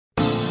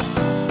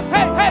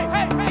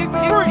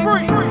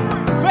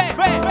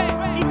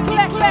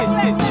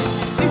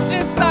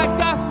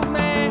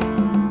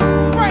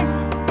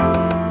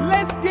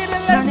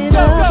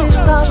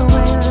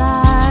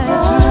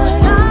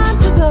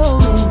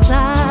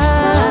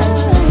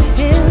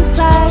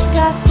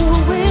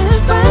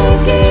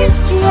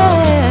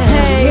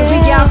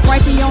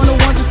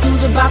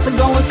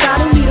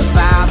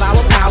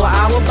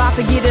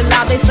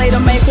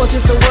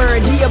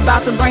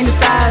about to bring the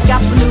size.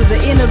 Gospel news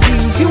and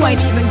interviews, you ain't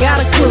even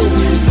got a clue.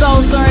 Soul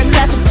stirring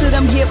classics to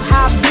them hip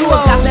hop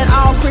duos. Got that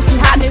all Christian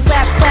hotness,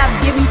 slap clap,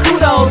 giving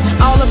kudos.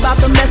 All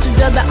about the message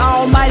of the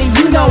Almighty.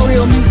 You know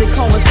real music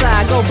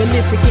coincide. Go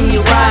ballistic in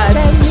your ride.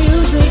 That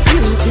music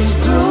you can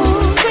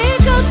groove.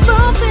 Take us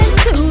both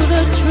into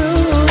the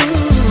truth.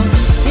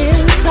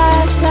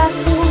 Inside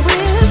Gospel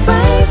with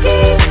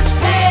Frankie.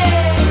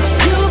 Hey,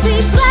 you'll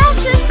be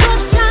blessed, is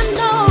what I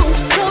know.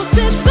 So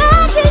sit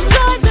back,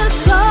 enjoy the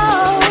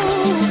show.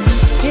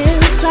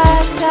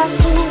 Inside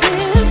Gospel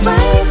with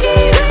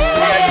Frankie.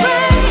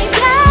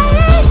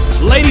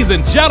 Ladies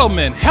and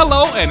gentlemen,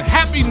 hello and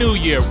Happy New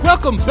Year.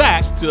 Welcome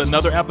back to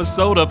another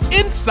episode of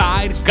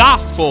Inside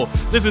Gospel.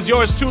 This is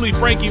yours truly,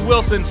 Frankie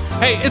Wilson.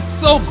 Hey, it's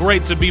so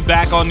great to be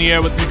back on the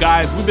air with you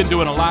guys. We've been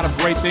doing a lot of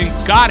great things.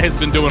 God has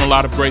been doing a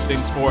lot of great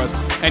things for us.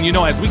 And you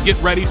know, as we get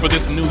ready for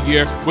this new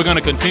year, we're going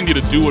to continue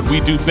to do what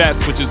we do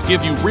best, which is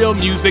give you real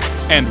music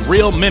and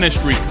real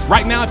ministry.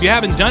 Right now, if you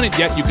haven't done it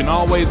yet, you can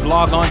always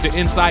log on to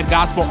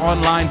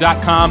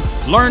InsideGospelOnline.com,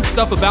 learn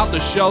stuff about the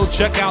show,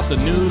 check out the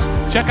news,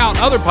 check out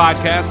other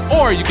podcasts,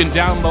 or you can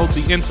download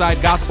the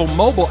Inside Gospel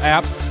mobile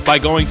app by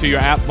going to your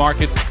app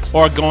markets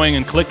or going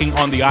and clicking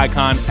on the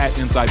icon at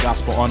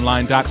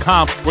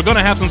InsideGospelOnline.com. We're going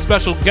to have some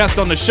special guests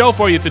on the show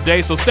for you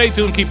today, so stay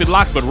tuned, keep it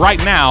locked. But right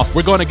now,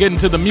 we're going to get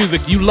into the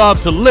music you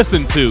love to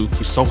listen to.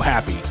 We're so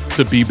happy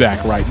to be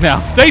back right now.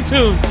 Stay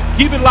tuned,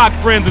 keep it locked,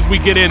 friends, as we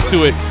get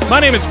into it. My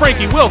name is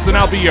Frankie Wilson.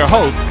 I'll be your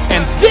host,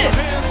 and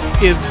this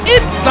is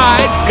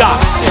Inside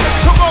Gospel.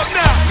 Come on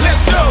now,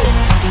 let's go.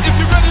 If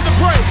you're ready to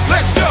praise,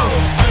 let's go.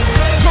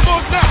 Come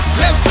on now,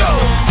 let's go.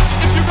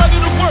 If you're ready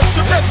to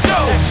worship, let's go.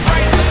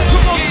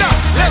 Come on now,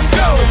 let's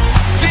go.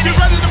 If you're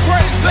ready to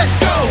praise, let's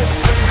go.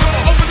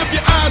 Open up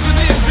your eyes and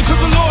ears because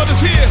the Lord is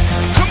here.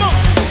 Come on.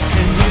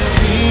 Can you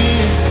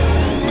see it?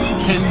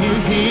 Can you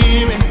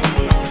hear it?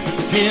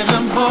 Hear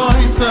the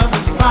voice of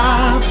the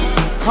Father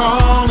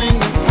calling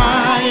as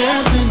high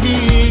as you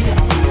hear,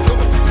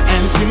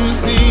 and to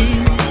see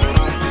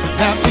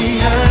that the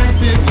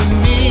earth is in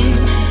need,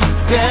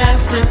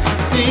 desperate to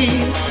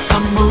see a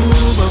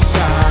move of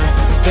God.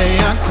 They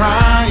are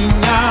crying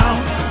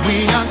out,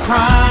 we are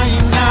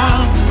crying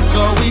out,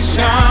 so we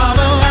shout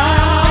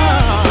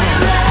aloud.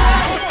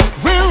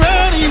 We're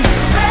ready.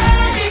 We're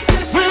ready to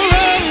see. We're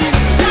ready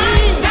to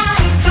see.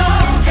 Eyes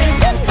open,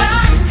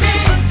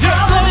 bodies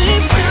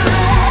going.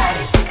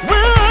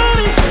 We're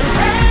ready.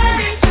 We're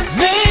ready to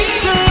see.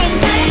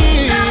 Nations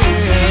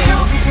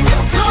heal.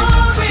 Your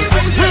glory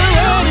revealed. We're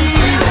ready.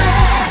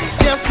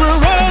 Yes, we're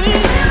ready.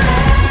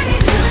 Ready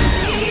to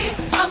see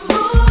a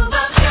move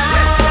of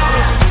God.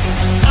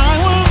 I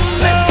wanna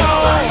know.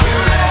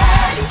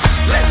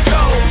 Let's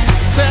go.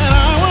 Said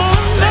I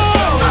wanna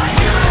know.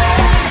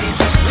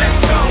 Let's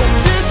go.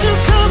 Did you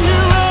come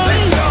here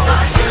early?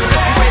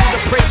 Ready to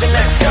praise and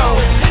let's go.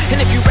 And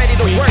if you're ready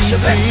to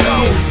worship, let's go.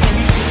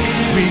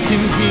 We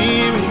can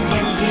hear it.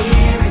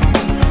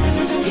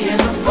 Hear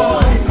the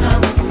voice of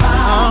the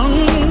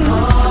Father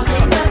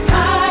calling us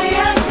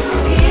higher to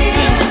hear.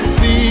 And to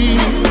see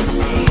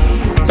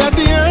that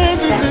the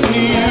earth is in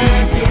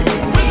need.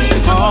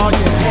 Oh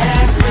yeah.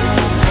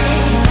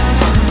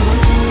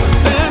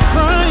 They're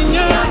crying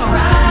out.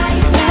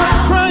 They was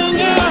crying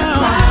out.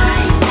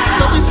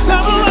 So we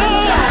shout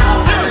aloud.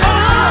 Oh,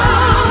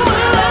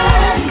 we're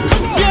ready.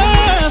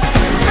 Yes.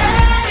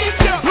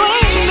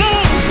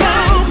 Blinders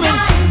open.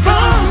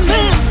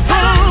 Fountains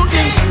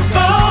broken.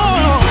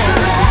 Oh.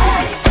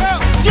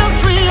 Yes,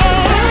 we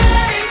are.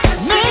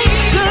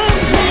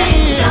 Nations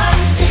heal.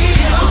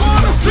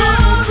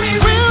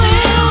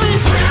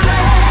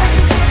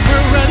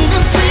 We're ready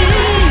to see.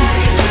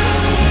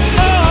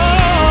 Oh,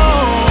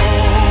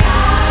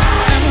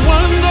 and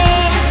one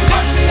day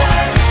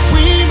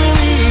we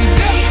believe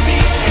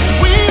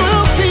we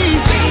will see.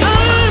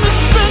 I'm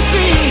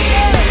expecting,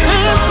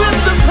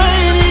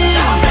 anticipating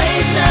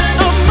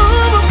a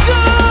move of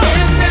God.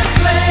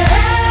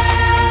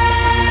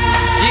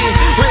 Yeah,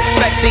 we're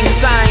expecting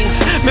signs,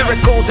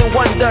 miracles, and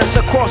wonders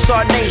across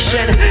our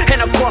nation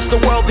and across the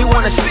world. We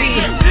want to see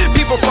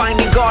people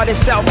finding God and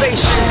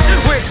salvation.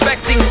 We're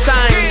expecting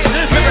signs,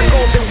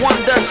 miracles, and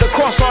wonders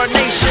across our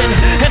nation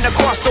and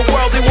across the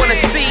world. We want to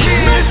see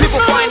people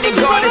finding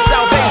God and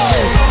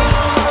salvation.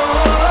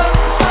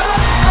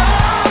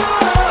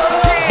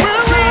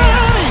 We're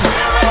ready,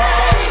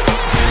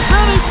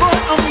 ready for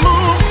a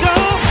move of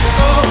God.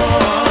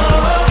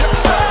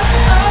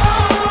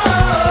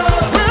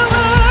 We're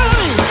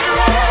ready.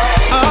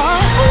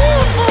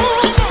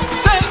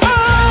 Say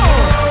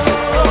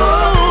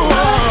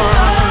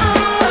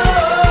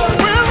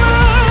We're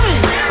ready.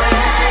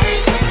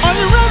 Are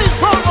you ready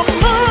for a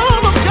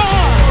move of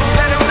God?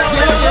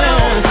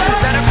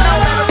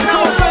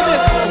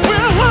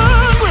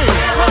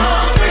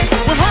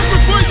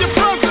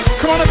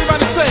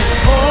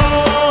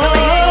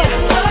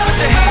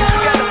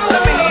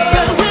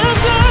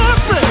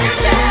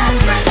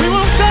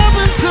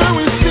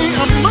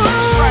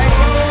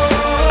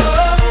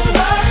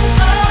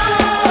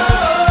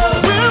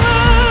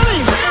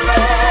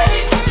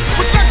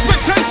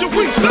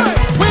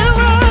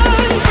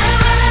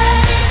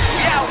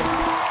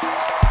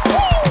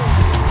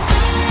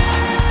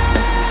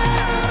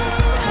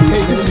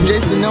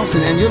 Jason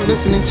Nelson, and you're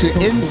listening to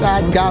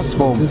Inside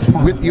Gospel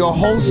with your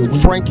host,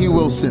 Frankie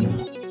Wilson.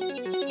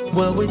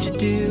 What would you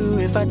do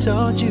if I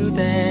told you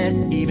that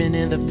even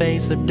in the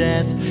face of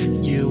death,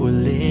 you will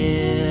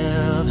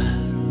live?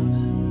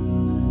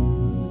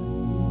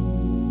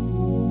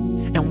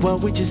 And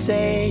what would you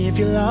say if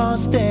you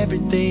lost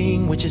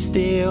everything? Would you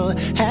still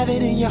have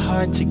it in your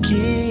heart to give?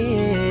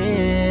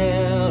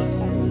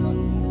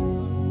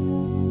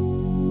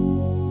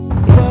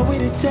 What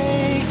would it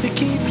take to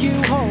keep you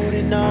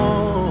holding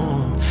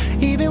on,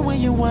 even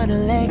when you wanna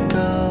let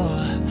go?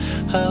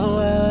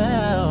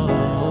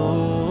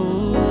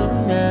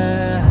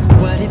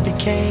 What if it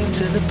came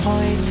to the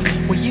point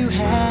where you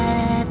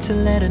had to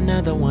let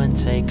another one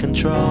take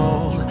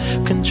control?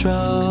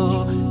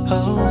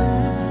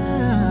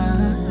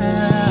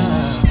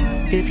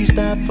 If you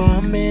stop for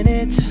a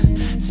minute,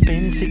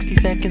 spend 60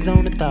 seconds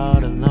on the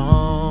thought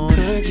alone,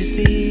 could you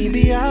see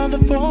beyond the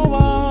four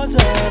walls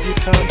of your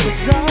comfort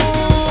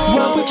zone?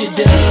 What would you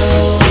do?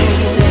 Tell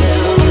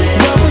me.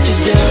 What would you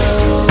do?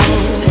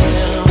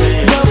 Tell me.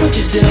 What would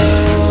you do?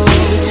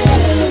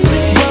 Tell me.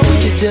 What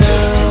would you do?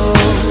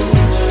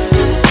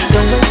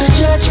 Don't wait till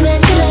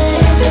Judgment Day,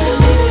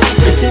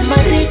 'cause it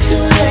might be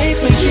too late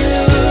for you.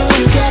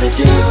 You gotta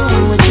do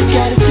what you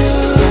gotta do.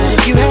 But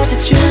if you had to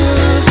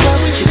choose, what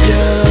would you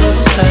do?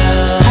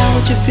 How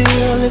would you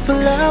feel if a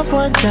loved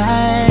one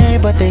died,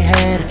 but they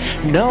had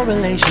no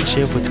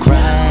relationship with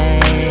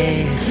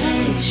Christ?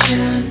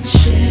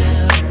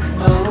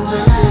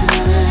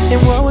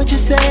 And what would you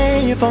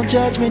say if on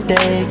Judgment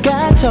Day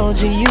God told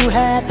you you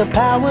had the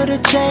power to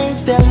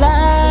change their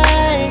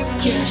life?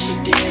 Yes, you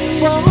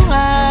did.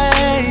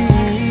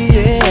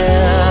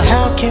 Yeah.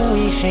 How can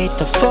we hate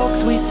the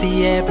folks we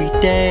see every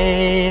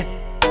day,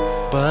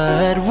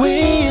 but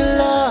we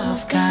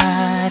love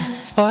God,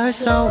 or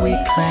so we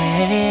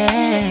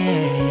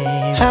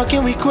claim? How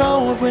can we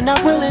grow if we're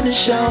not willing to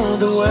show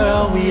the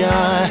world we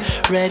are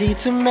ready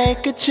to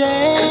make a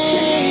change?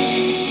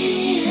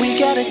 We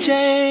gotta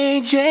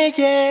change, yeah.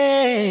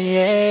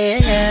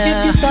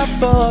 If you stop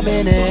for a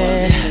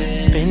minute,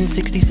 spend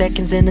 60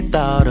 seconds in the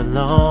thought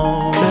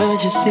alone,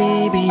 could you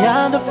see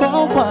beyond the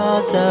four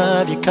walls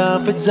of your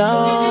comfort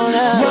zone?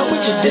 What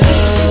would you do?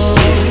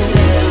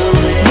 Tell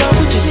me. What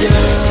would you do?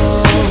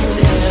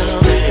 Tell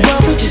me. What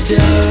would you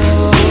do?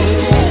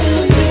 Tell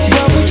me.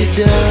 What would you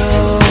do?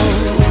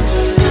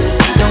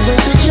 Don't wait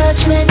till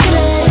Judgment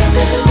Day,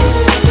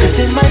 'cause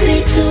it might be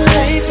too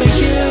late for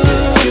you.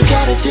 You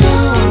gotta do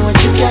what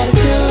you gotta do.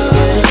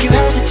 If you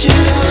had to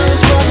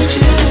choose, what would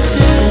you do?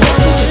 What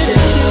would you do?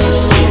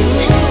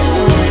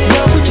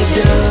 What would you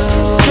do?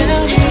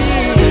 Tell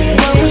me.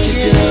 What would you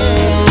do?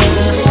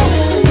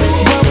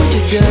 What would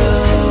you do?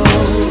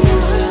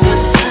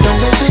 Don't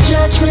wait till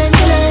Judgment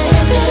Day,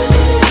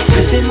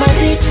 'cause it might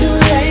be too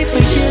late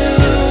for you.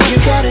 You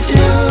gotta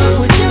do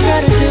what you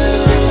gotta do.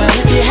 But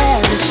if you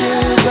had to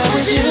choose, what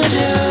would you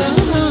do?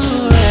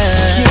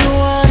 If you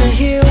wanna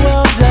hear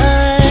well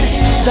done,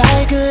 thy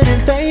good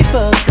and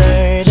faithful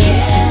servant,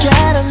 you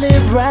gotta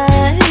live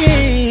right,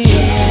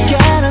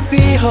 gotta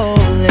be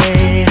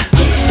holy.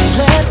 So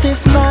let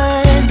this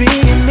mind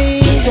be in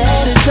me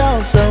that is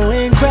also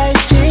in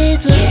Christ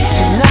Jesus,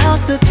 'cause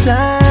now's the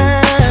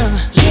time,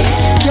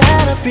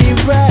 gotta be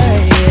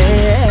right,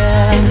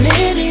 yeah. And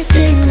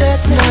anything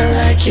that's not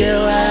like you,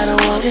 I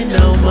don't want it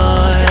no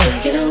more. So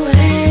take it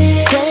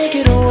away, take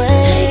it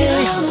away, take it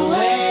all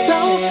away. So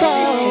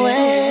far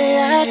away,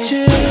 I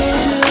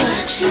choose you, I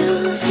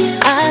choose you,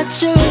 I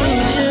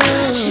choose you, I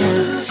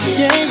choose you.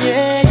 Yeah,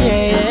 yeah,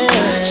 yeah,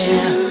 yeah. I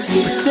choose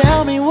you. But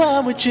tell me, what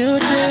would you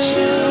do? I choose you.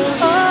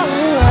 Oh,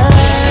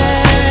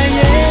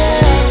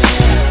 yeah.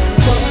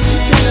 What would you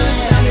do?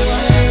 Tell me what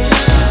would you do?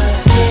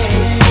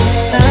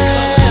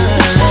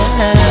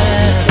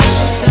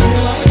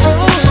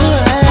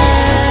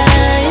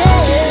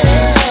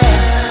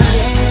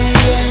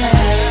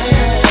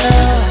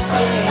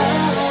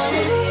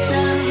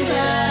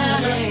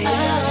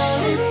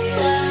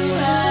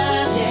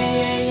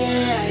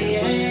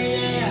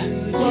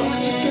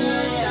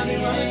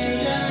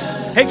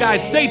 Hey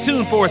guys, stay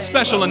tuned for a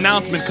special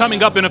announcement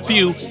coming up in a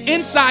few.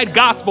 Inside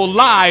Gospel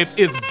Live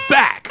is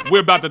back.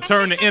 We're about to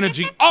turn the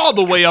energy all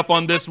the way up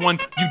on this one.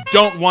 You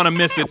don't want to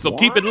miss it, so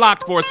keep it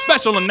locked for a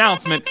special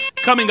announcement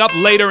coming up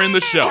later in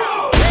the show.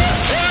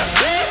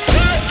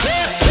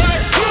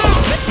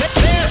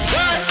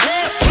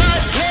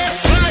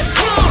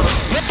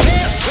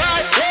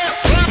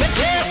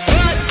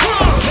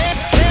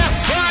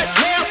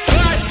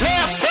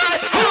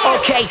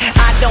 Okay,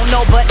 I don't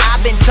know, but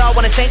I've been told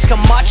when the Saints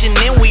come marching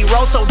in, we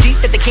roll so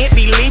deep that they can't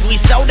believe we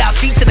sold out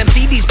seats to them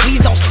CDs. Please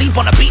don't sleep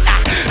on the beat.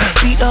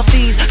 Beat up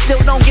these, still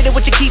don't get it,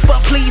 what you keep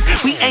up, please.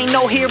 We ain't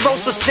no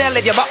heroes for sale.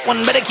 If you bought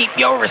one, better keep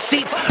your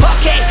receipts.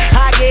 Okay,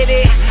 I get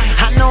it.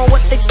 I know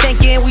what they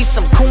thinking. We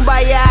some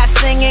kumbaya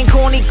singing,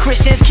 corny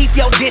Christians. Keep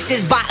your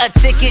dishes, buy a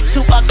ticket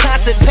to a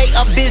concert, pay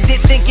a visit.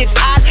 Think it's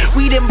odd.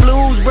 We them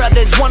blues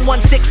brothers,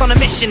 116 on a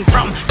mission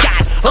from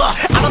God. I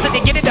don't think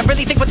they get it. I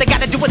really think what they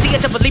gotta do is see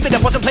it to believe it. I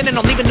wasn't planning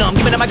on leaving them.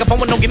 Give me the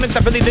microphone with no gimmicks. I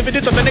really live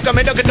it. So then they come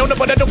in, I can know it,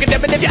 but I don't get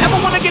them. And if you ever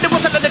wanna get it, we'll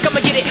tell them to come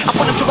and get it.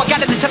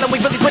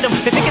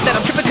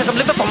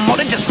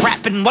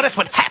 happen. Well, that's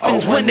what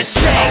happens when the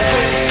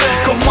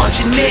saints go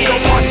marching in.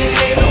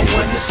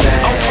 When the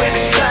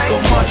saints go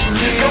marching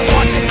in.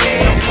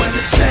 When the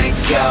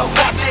saints go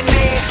marching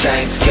in.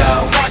 Saints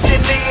go marching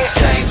in.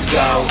 Saints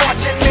go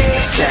marching in.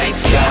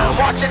 Saints go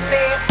marching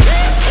in.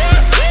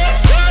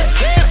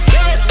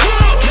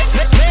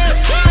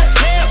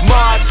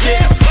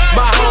 Marching,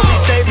 my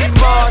homies they be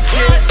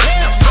marching.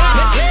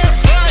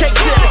 Can't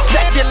tell the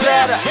second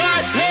letter.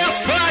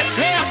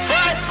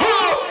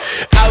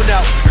 Oh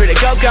no, pretty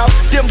go-go.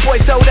 Them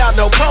boys sold out,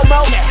 no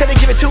promo. Said they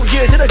give it 2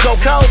 years, it'll go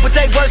cold. But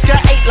they words got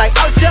 8 like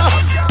Ocho.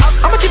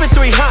 I'ma give it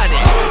 300.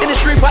 In the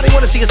street, probably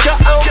wanna see us go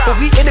on. But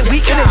we in it,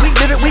 we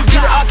live it, we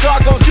get it. Our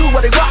God gon' do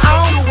what they want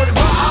on.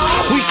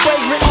 We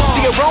fragrant,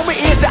 the aroma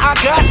is that our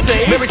God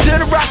saves. Married to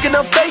the rock and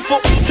I'm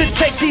faithful to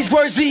take these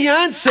words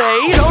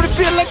Beyonce. Don't it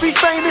feel like we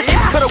famous?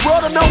 But the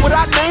world don't know what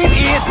our name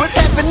is. But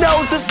heaven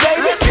knows us,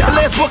 baby. The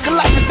last book of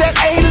life is that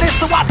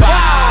A-list, so I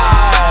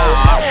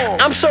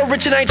bow. I'm so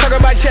rich and I ain't talking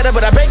about cheddar,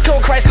 but I bake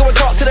cold Christ, go and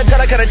talk to the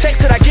teller. Cause the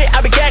checks that I get,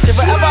 I be cashing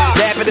forever.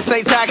 Laugh at the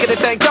same time, can the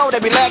thing go? They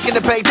be lacking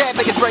to pay that.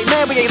 Like a straight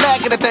man, we ain't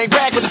lacking the thing.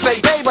 Back with the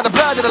fake pay, by the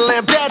blood of the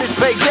lamb, that is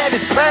paid, that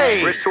is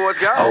paid.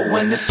 Oh,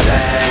 when the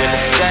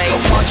saints go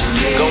marching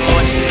in. Go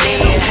marching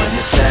in. When the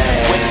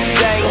saints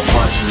go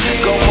marching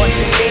in. Go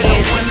marching in.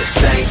 When the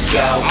saints go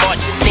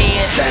marching in.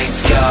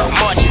 Saints go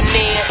marching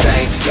in.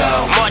 Saints go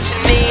marching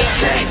in.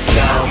 Saints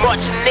go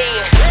marching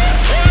in.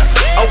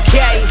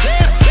 Okay.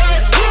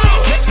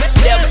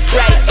 Left,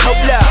 right, hold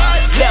up.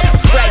 Left,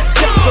 right,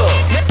 yes up.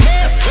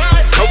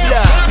 Hold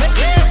up.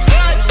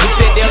 We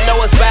said they'll know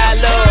us by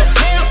love.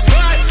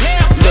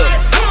 Look.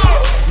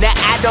 Now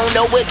I don't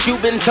know what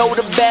you've been told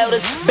about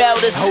us,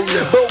 but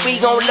we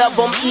gon' love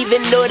them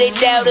even though they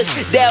doubt us.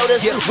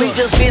 We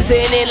just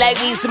visiting like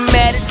we some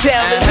out of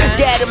towners.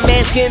 Got them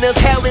asking us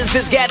how is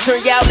this guy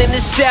turn y'all into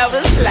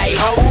shouters? Like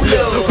hold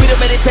up, we don't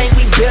really think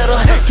we better.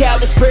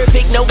 Cow is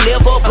perfect, no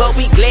liver, but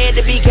we glad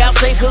to be cow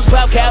saints. Cause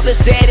Bob Cow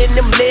is sad in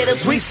them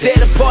letters. We set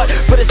apart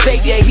for the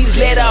Savior, he's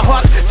led our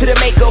hearts to the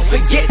maker.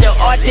 Forget the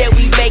art that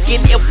we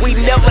making if we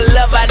never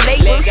love our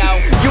neighbors.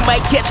 You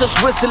might catch us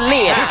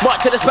whistling,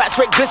 march to the spot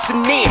straight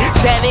glistening.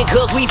 Shining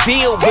cause we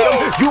feel with them,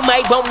 you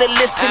might wanna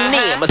listen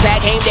in. Messiah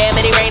came down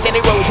and he rained and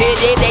he rose.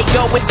 Here they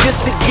go with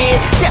this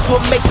again. That's what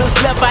makes us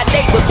love our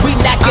neighbors. We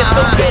knockin' so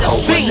let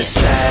us see. When the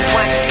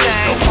saints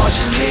go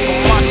marching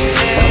in.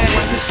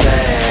 When the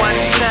saints go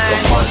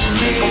marching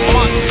in.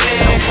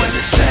 When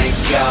the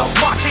saints go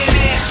marching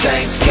in.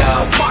 Saints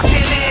go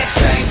marching in.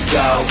 Saints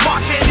go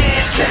marching in.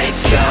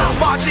 Saints go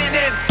marching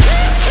in.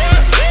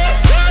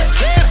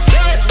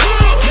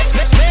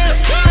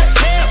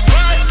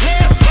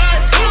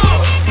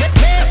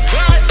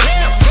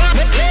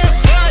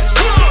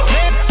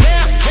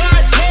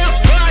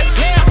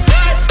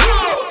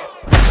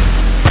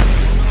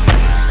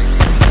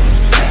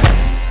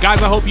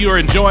 Guys, I hope you are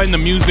enjoying the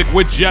music.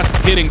 We're just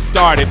getting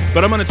started,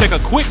 but I'm going to take a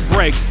quick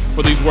break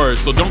for these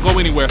words, so don't go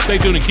anywhere. Stay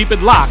tuned and keep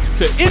it locked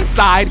to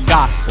Inside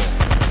Gospel.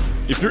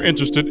 If you're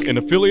interested in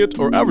affiliate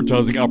or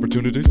advertising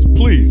opportunities,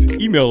 please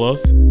email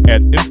us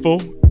at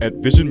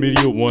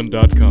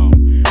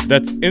info@visionmedia1.com.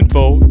 That's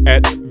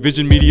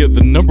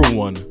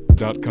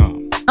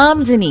info@visionmedia1.com.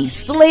 I'm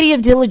Denise, the Lady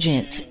of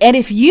Diligence, and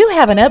if you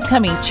have an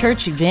upcoming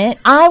church event,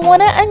 I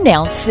want to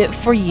announce it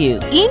for you.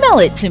 Email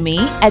it to me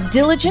at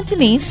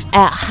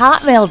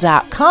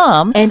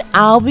diligentdenise@hotmail.com, and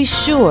I'll be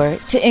sure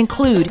to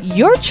include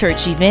your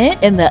church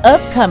event in the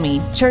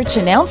upcoming church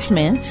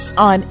announcements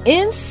on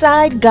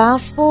Inside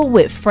Gospel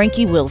with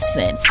Frankie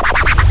Wilson.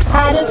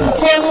 Hi, this is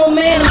Tamala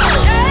Man.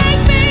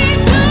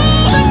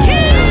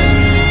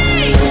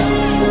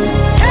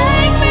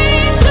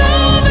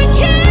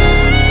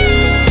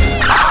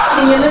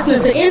 You're listening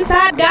to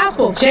Inside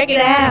Gospel. Check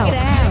it out.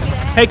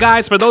 Hey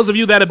guys, for those of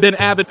you that have been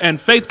avid and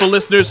faithful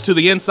listeners to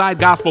the Inside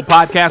Gospel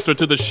podcast or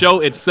to the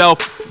show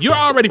itself, you're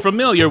already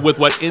familiar with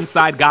what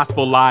Inside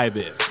Gospel Live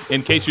is.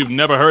 In case you've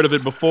never heard of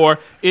it before,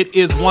 it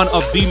is one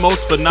of the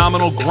most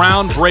phenomenal,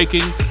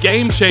 groundbreaking,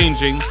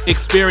 game-changing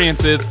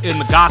experiences in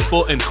the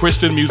gospel and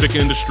Christian music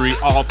industry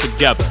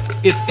altogether.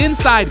 It's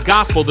Inside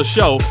Gospel, the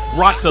show,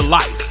 brought to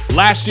life.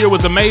 Last year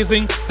was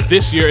amazing.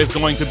 This year is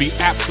going to be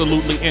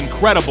absolutely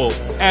incredible.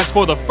 As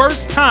for the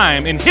first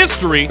time in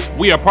history,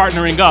 we are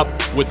partnering up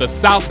with the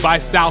South by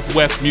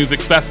Southwest Music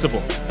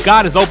Festival.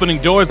 God is opening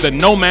doors that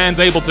no man's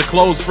able to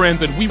close,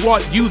 friends, and we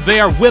want you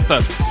there with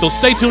us. So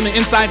stay tuned to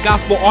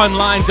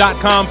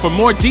InsideGospelOnline.com for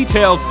more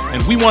details,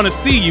 and we want to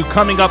see you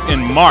coming up in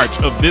March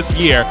of this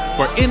year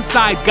for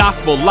Inside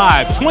Gospel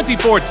Live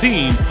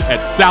 2014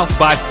 at South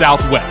by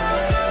Southwest.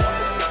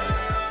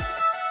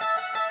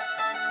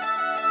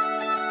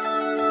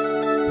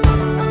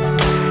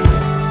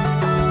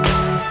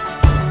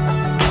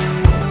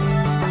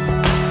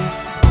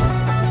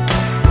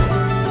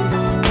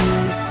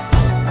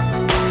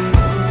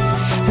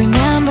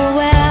 Remember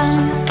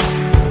when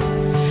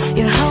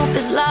your hope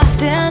is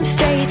lost and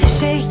faith is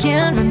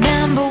shaken?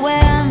 Remember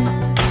when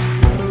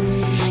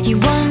you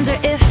wonder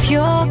if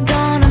you're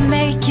gonna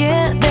make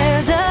it?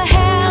 There's a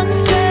hand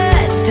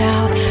stretched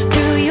out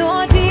through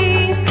your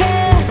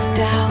deepest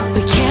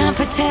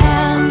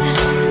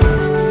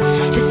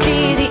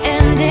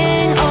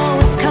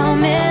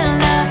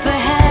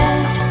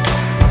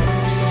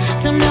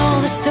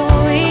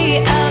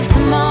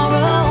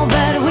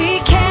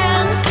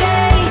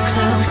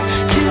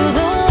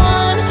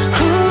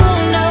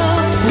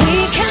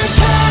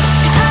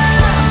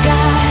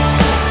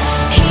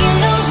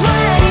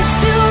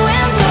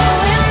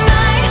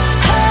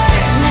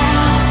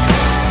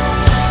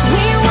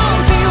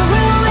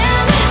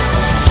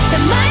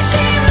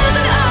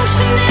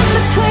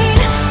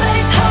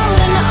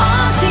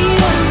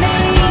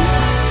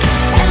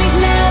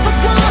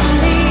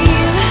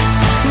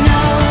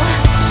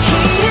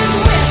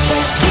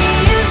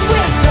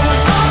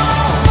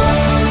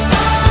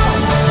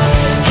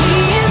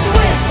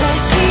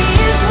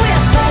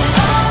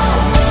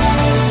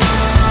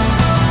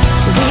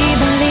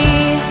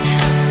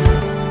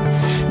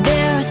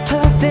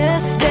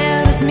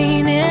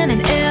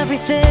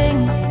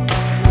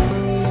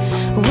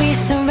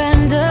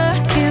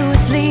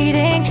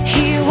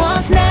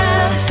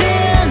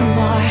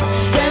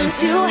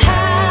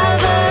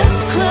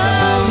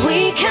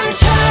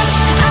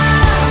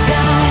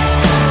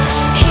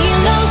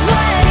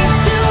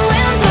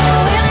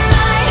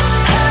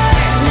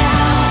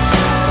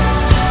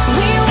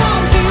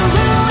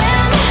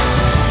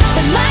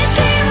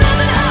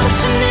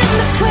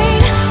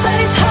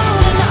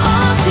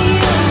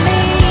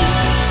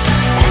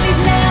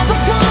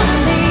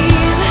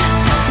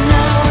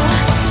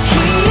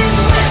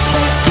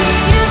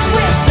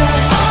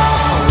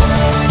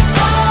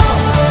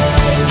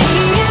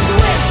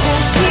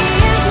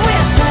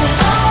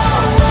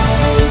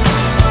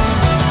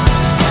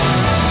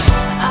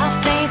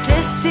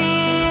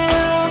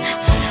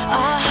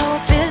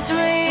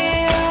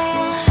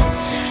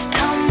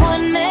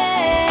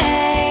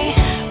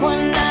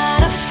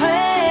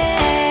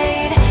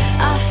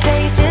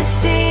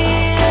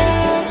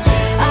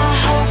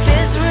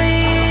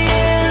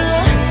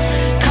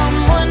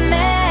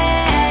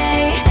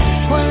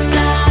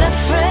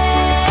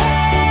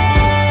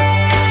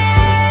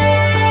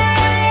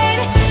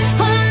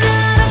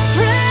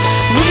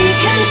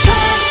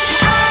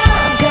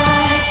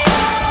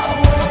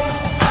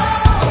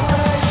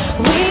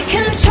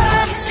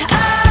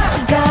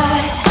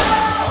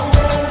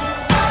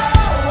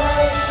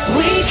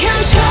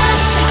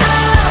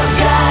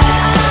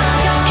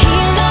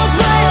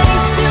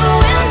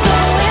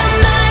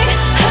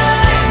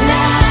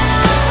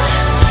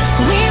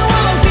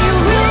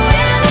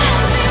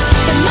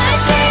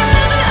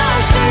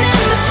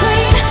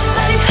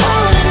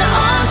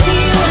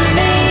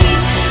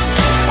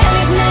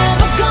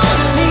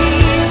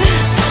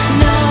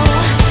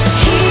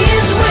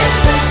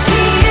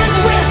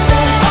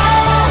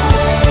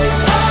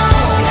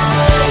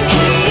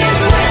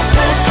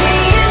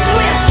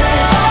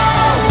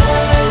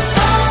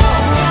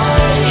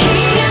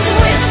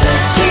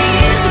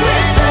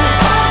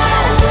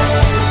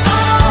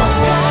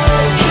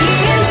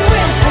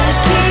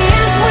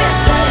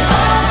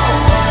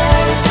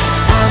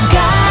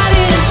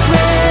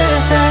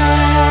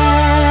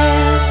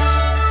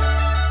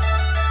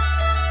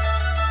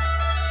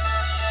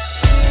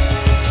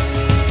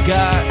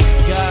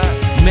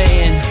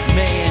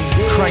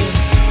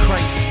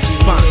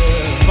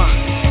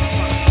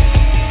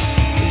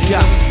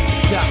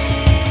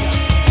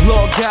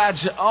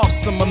God, you're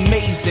awesome,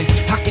 amazing.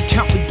 I could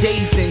count the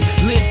days and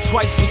live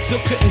twice, but still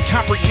couldn't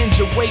comprehend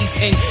your ways.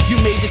 And you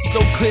made it so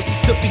clear since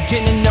the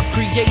beginning of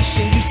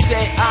creation. You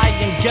said, I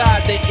am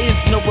God, there is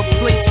no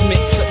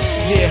replacement.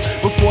 Yeah,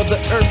 before the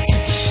earth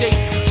took shape,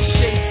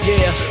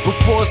 yeah,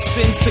 before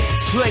sin took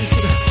its place,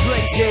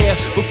 yeah,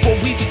 before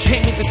we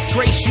became a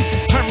disgrace, you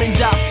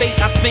determined our fate.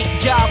 I thank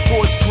God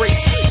for His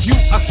grace. You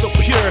are so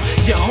pure,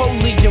 you're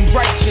holy and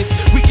righteous.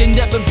 We can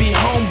never be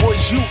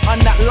homeboys, you are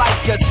not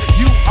like us.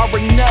 You are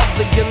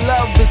another, your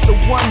love is a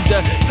wonder.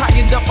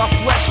 Tired up our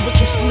flesh, but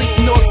you sleep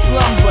nor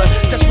slumber.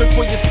 Desperate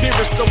for your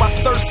spirit, so I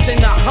thirst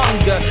and I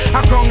hunger.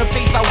 I've grown the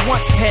faith I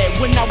once had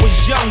when I was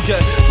younger.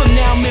 So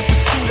now I'm in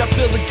pursuit, I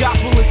feel the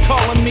gospel is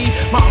calling me.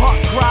 My heart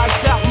cries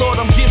out,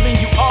 Lord, I'm giving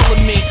you all of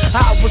me.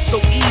 I was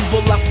so evil,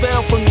 I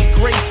fell from your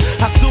grace.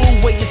 I threw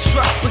away your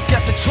trust, look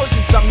at the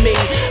choices I made.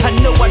 I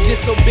know I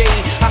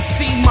disobeyed, I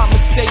see my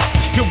mistakes.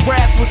 Your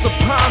wrath was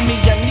upon me,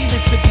 I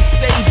needed to be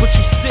saved. But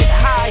you sit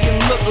high and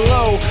look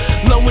low,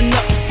 low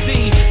enough to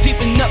see,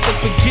 deep enough to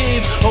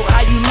forgive. Oh,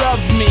 how you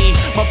love me.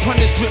 My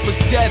punishment was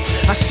death,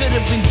 I should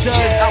have been judged.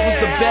 I was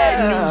the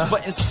bad news,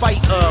 but in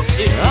spite of,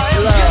 it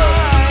was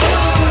love.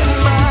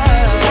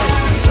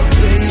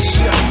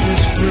 Salvation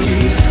is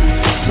free,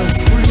 so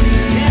free.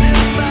 And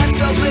my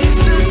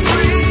salvation's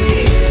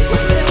free,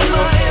 within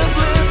my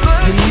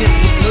liberty. And it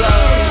was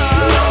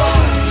love,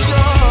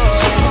 joy,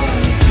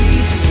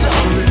 peace is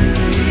all in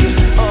me,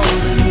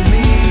 all in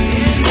me.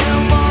 In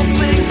Him all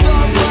things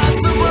are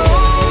possible.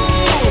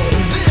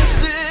 This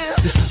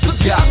is the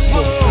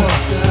gospel.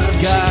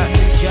 God,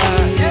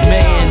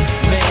 man,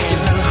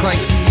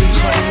 Christ,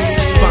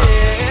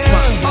 response.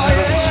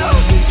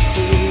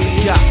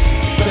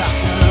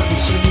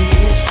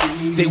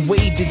 They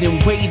waited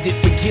and waited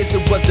for years,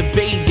 it was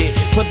debated.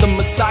 For the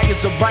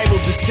Messiah's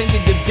arrival,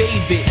 descendant of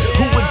David.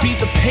 Who would be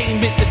the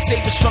payment to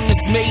save us from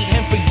this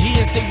mayhem? For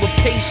years they were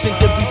patient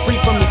to be free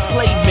from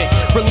enslavement,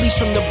 released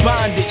from the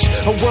bondage,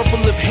 a world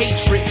full of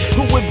hatred.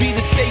 Who would be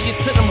the savior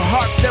to them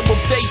hearts that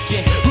were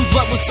vacant? Whose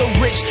blood was so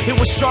rich, it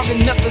was strong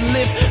enough to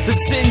lift the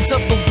sins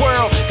of the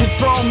world and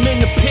throw them in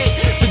the pit.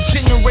 For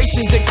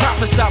generations they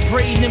prophesied,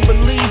 prayed and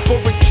believed for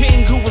a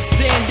king who would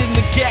stand in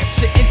the gap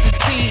to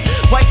intercede,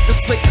 wipe the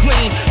slate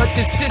clean, a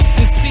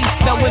consistent cease.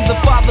 Now when the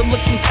Father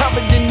looks and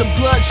covered in the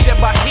blood shed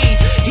by He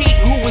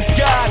who is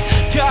God,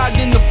 God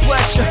in the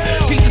flesh.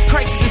 Jesus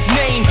Christ is His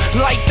name,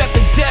 life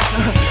after death.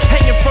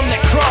 Hanging from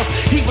that cross,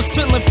 He was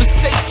feeling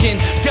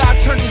forsaken. God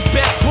turned His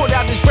back, poured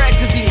out His wrath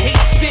cause He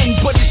hates sin.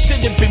 But it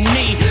should have been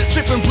me,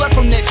 dripping blood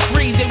from that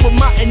tree. They were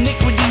my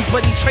iniquities,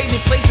 but He traded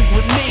places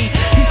with me.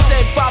 He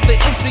said, Father,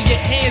 into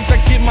your hands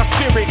I give my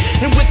spirit.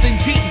 And with a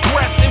deep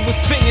breath it was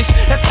finished.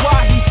 That's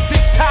why He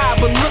sits high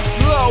but looks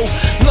low,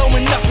 low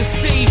enough to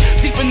see,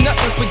 deep enough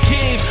to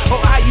forgive. Oh,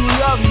 how you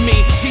love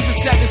me. Jesus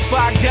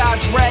satisfied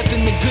God's wrath,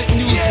 and the good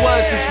news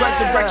was His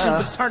resurrection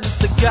returned us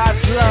to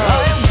God's love.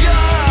 I am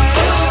God,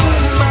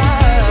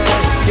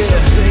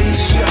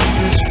 salvation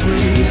is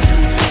free,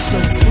 so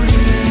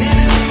free.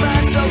 And my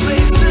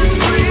salvation's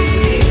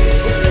free,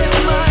 within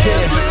my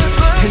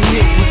liberty. And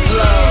it was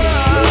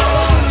love,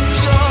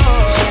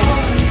 joy,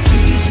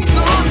 peace is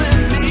all in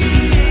me.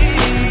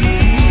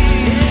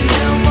 In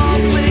Him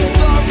all things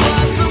are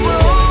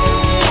possible.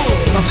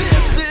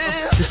 This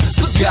is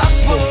the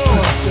gospel.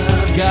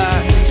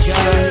 God,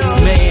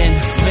 man,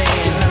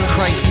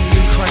 Christ,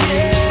 response.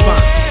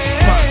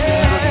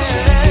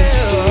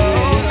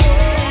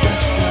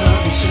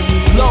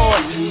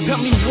 Lord, tell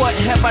me what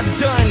have I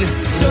done?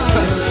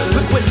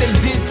 Look what they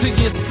did to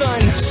your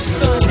son.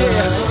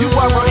 Yeah, you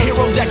are a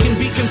hero that can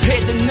be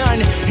compared to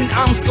none. And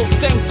I'm so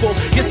thankful,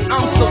 yes,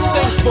 I'm so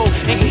thankful.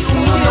 And He who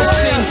knew no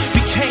sin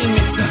became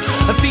it.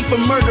 A thief, a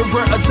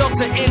murderer,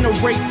 adulterer, and a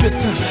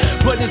rapist.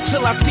 But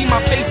until I see my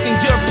face in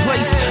your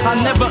place,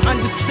 I'll never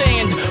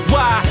understand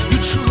why you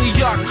truly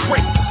are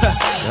great.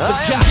 The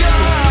gospel.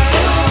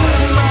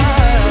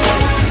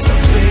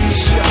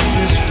 Salvation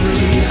is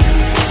free,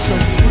 so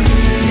free.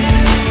 And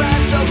my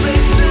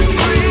salvation's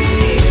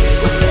free,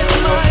 within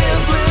my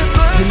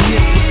liberty. And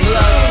it was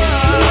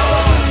love,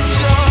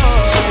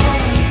 joy,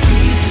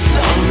 peace is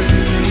all in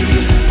me,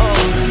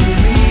 all in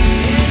me.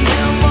 In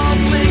Him all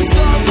things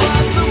are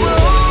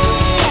possible.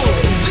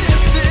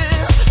 This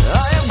is, I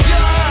am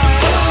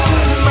God.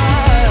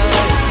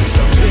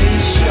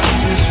 Salvation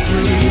is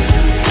free,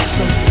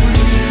 so free.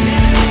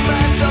 And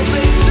my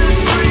salvation's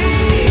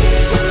free,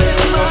 within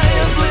my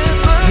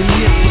liberty. And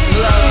it was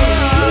love,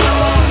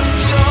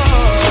 joy,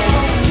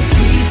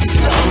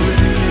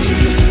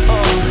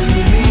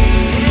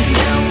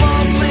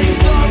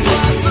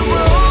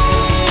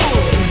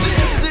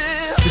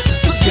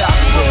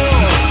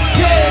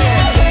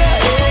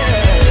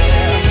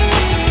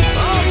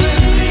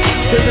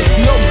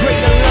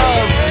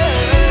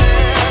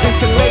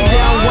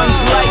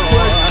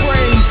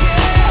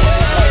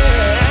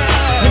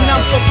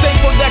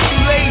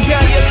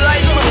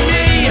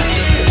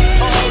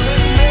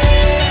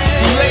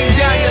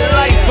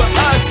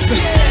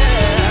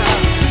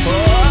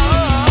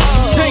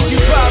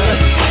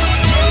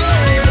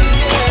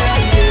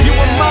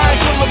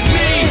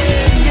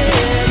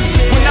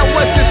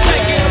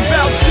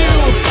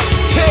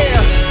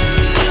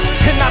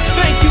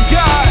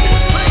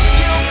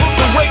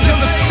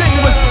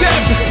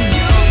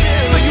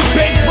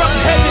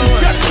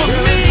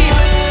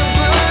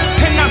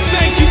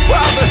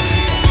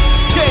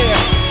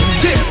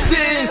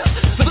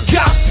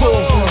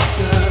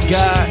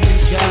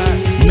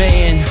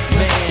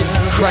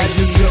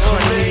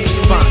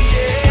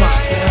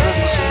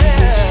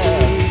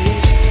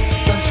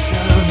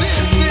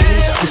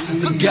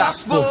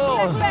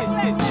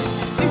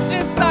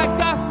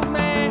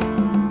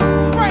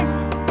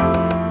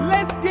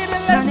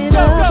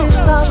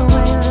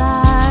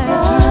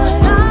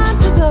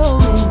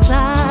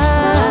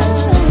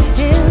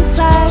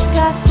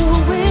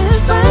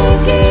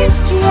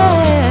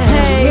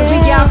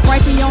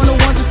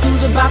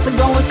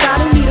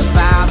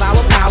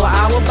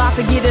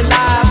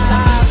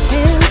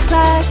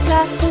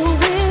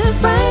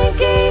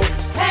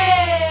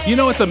 You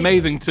know, it's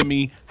amazing to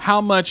me how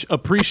much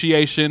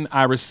appreciation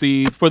I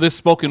receive for this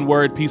spoken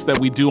word piece that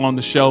we do on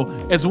the show,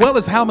 as well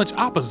as how much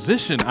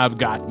opposition I've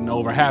gotten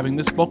over having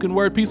this spoken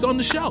word piece on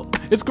the show.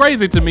 It's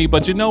crazy to me,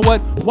 but you know what?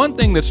 One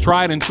thing that's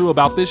tried and true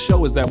about this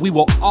show is that we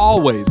will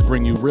always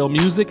bring you real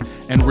music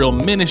and real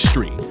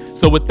ministry.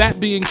 So with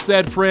that being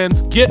said,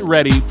 friends, get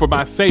ready for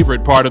my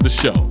favorite part of the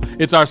show.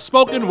 It's our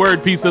spoken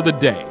word piece of the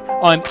day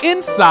on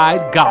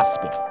Inside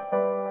Gospel.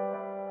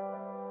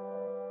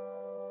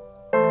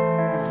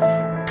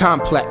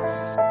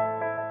 Complex,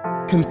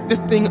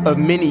 consisting of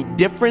many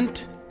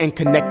different and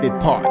connected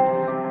parts.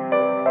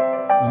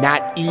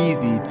 Not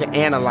easy to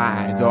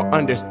analyze or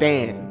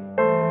understand.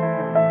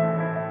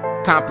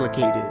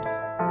 Complicated,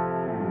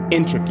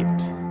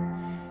 intricate.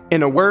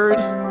 In a word,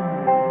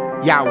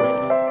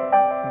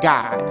 Yahweh,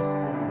 God.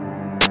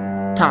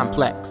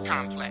 Complex.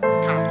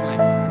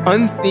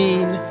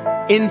 Unseen,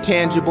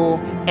 intangible,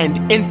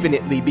 and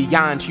infinitely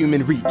beyond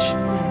human reach,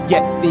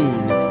 yet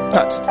seen,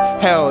 touched,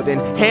 held,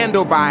 and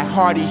handled by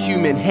hardy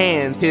human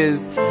hands.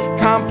 His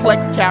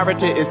complex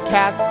character is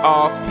cast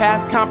off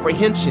past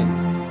comprehension,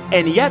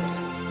 and yet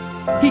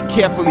he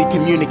carefully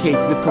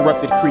communicates with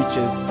corrupted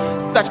creatures.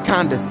 Such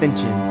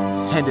condescension,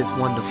 and is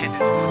wonderful,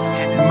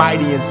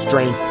 mighty in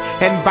strength,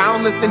 and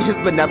boundless in his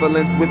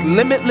benevolence, with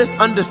limitless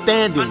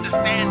understanding,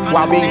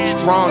 while being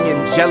strong in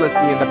jealousy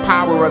and the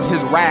power of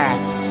his wrath.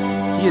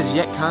 He is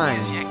yet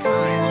kind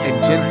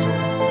and gentle,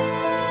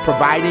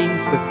 providing,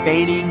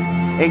 sustaining,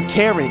 and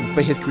caring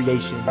for his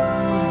creation.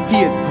 He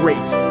is great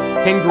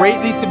and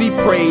greatly to be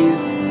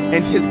praised,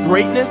 and his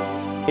greatness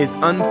is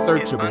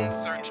unsearchable.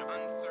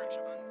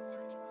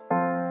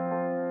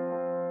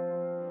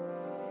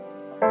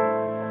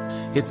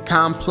 It's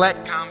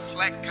complex,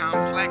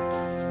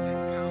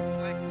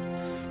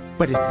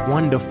 but it's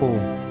wonderful.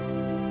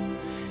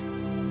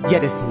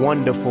 Yet it's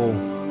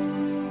wonderful.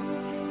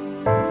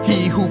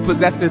 He who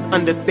possesses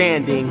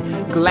understanding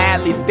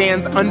gladly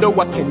stands under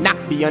what cannot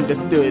be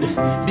understood,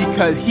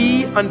 because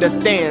he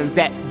understands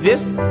that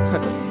this,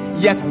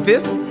 yes,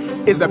 this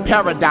is a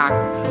paradox,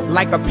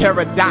 like a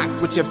paradox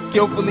which have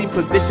skillfully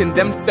positioned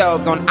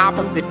themselves on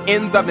opposite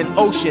ends of an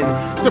ocean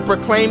to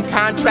proclaim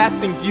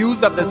contrasting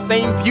views of the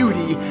same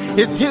beauty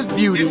is his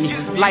beauty,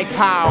 like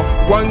how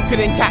one could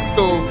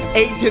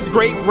encapsulate his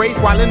great grace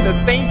while in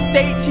the same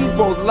state he's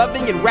both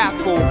loving and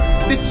wrathful.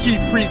 This chief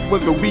priest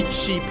was a weak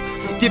sheep,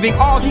 giving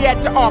all he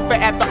had to offer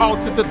at the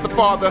altar that the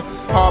Father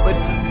harbored,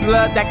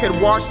 blood that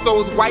could wash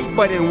souls white,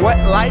 but in what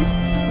life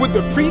would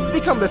the priest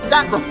become the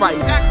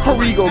sacrifice? A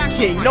regal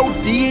king, no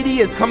deity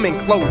is coming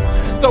close.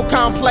 So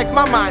complex,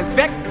 my mind's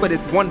vexed, but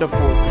it's wonderful.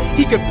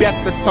 He could best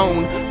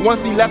atone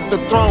once he left the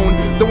throne.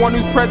 The one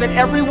who's present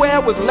everywhere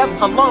was left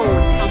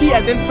alone. He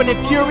has infinite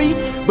fury,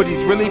 but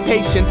he's really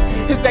patient.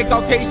 His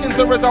exaltation's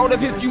the result of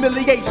his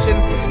humiliation.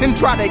 And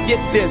try to get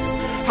this: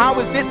 how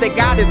is it that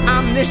God is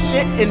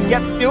omniscient and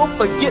yet still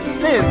forgets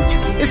sins?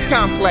 It's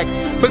complex,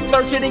 but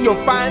search it and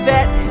you'll find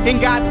that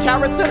in God's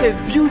character there's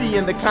beauty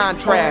in the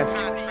contrast.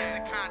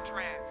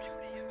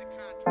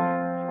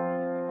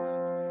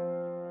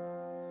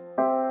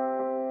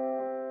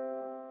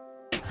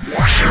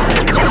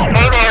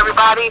 Hey there,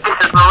 everybody. This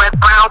is Lorette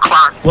Brown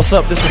Clark. What's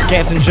up? This is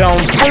Canton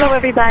Jones. Hello,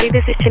 everybody.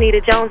 This is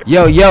Shanita Jones.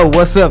 Yo,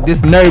 what's up?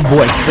 This Nerd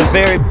Boy. The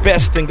very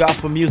best in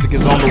gospel music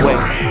is on the way.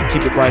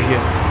 Keep it right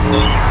here.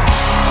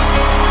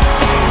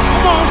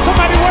 Come on,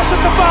 somebody worship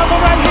the Father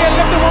right here.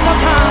 Lift it one more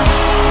time.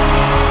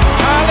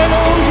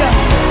 Hallelujah.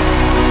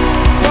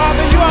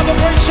 Father, you are the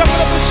great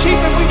shepherd of the sheep,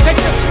 and we take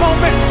this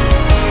moment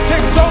to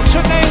exalt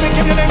your name and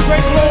give your name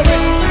great glory.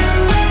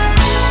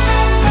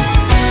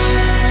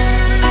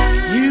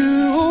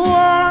 You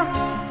are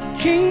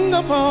King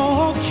of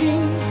all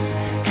kings,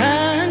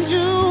 and you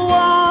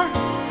are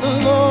the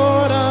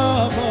Lord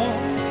of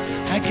all.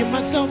 I give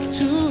myself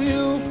to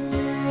you.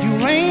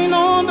 You reign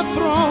on the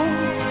throne.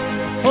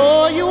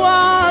 For you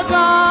are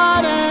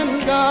God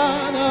and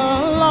God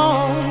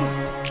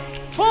alone.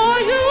 For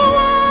you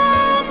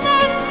are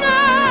my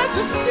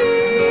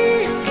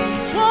majesty.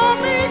 Draw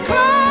me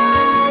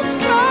close,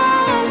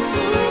 close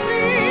to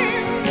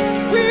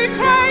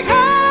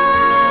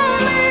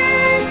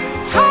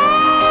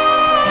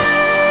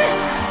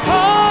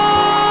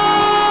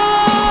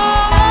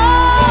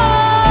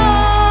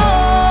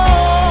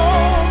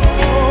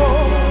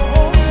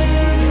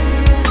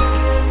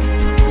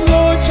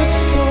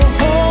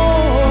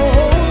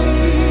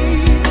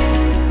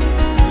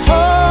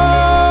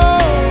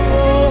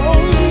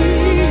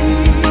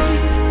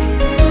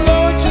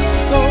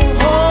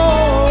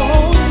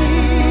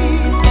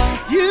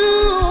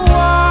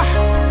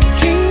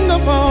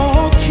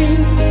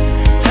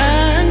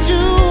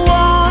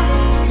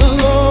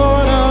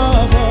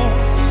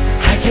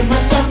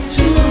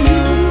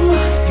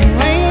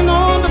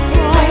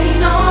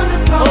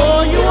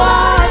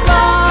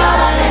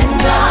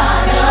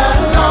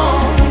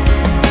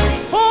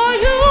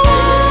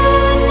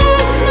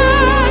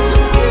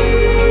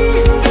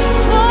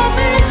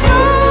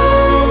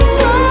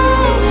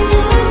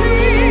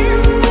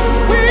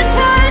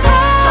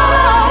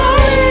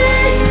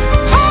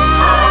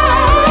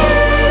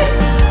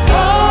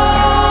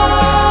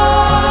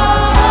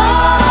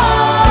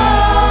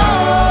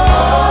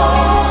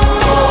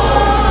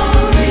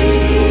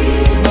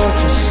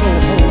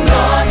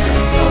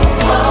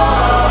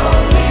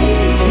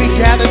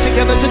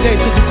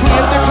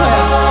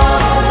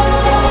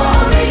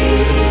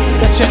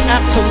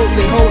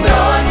absolutely holy.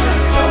 Lord, you're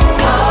so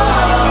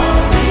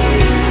holy.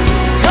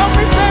 Help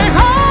me say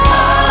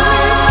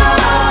holy.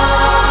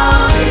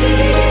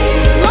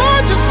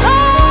 Lord, you're so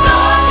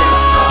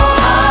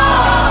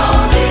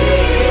holy.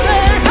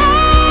 Say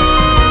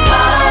holy.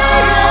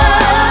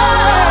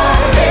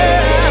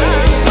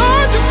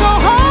 Lord, you're so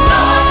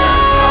holy.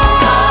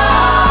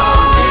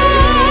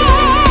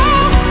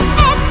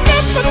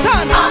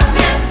 Omnipotent.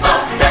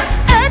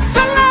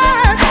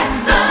 Excellent.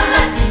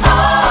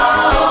 Holy.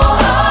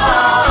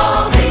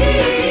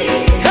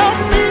 Help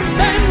me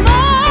say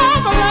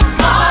marvelous.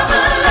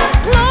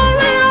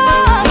 Glorious.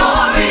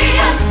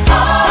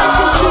 Thank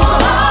you,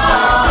 Jesus.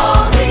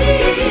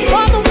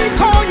 Father, we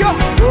call you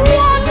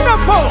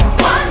wonderful.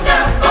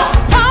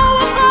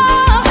 Powerful.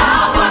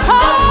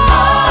 Holy.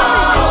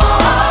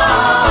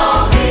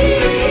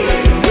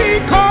 We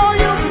call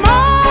you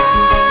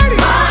mighty.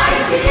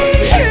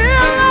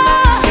 Healer.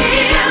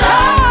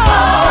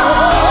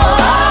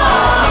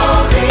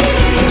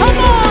 Come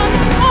on,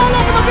 all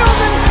over the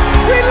building.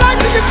 We'd like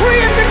to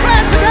decree and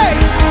declare today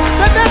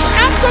that there's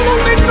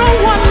absolutely no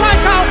one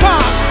like our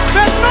God.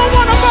 There's no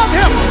one above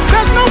him.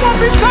 There's no one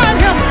beside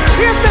him.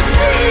 He is the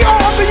CEO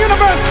of the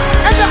universe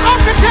and the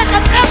architect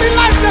of every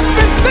life that's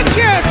been sent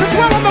here to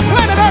dwell on the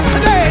planet Earth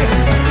today.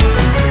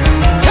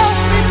 Help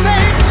me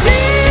say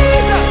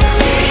Jesus.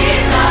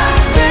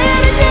 Say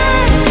it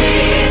again.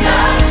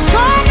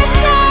 Son of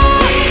God.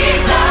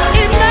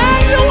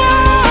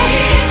 Emmanuel.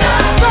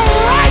 The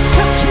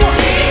righteous one.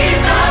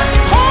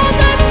 Call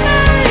that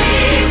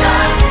name.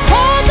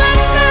 Call that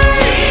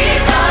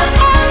name. I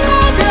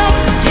love him.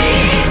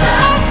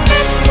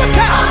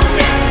 Omnipotent.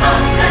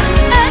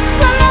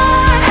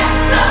 Excellent.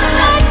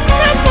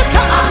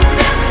 Omnipotent.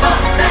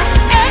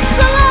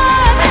 Excellent.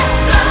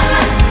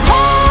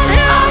 Call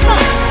him.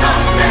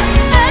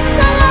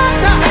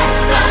 Excellent.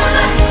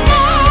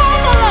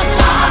 Marvelous.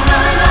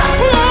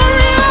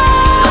 Glorious.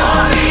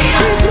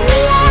 He's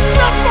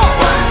wonderful.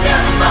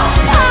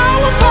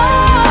 Powerful.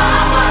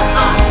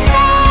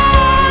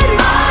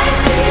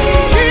 Mighty.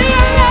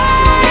 Healer.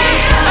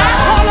 I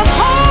call him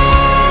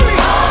holy.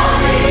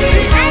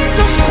 The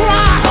angels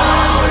cry.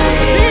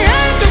 The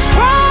angels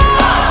cry.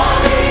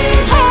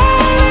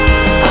 Holy.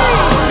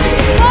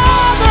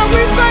 Father,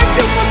 we thank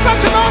you for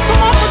such an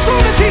awesome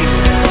opportunity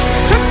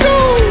to do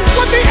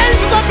what the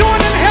angels are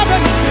doing in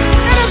heaven.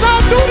 It is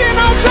our duty and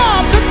our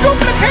job to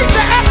duplicate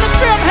the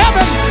atmosphere of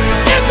heaven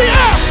in the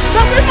earth,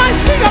 that we might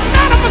see a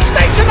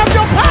manifestation of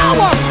your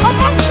power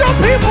amongst your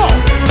people.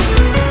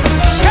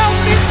 Help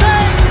me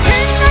say,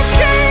 King of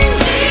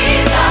Kings,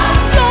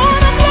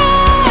 Lord of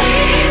Lords,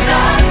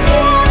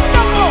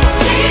 wonderful,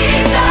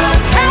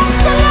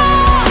 Counselor,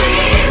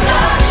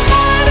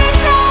 mighty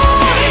God,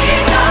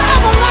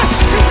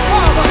 everlasting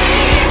Father,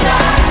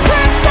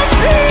 Prince of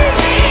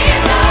Peace,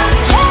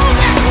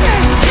 Holy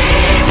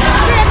King,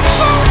 the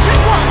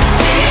exalted one,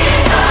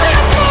 the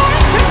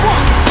anointed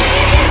one,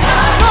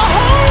 the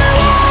Holy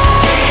One.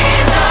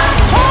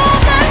 Call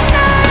that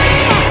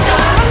name, the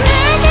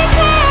living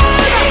one,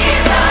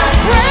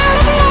 bread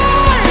of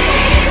life,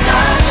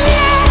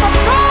 Lamb of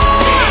God,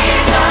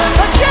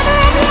 the giver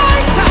of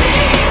light,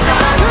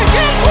 to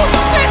him who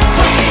sits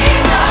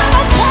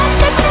upon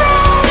the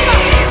throne.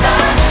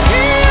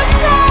 He is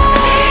God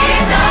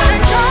and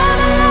God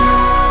alone.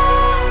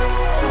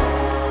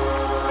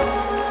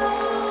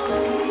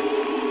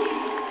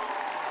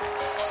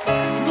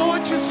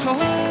 Lord, you're so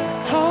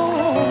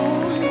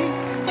holy.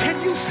 Can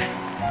you say,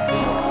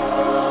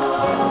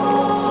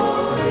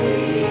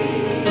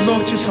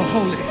 Lord, you're so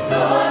holy.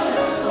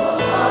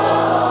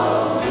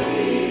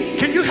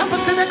 Can you help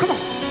us say that? Come on.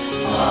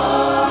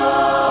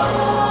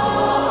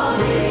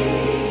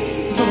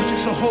 Lord, you're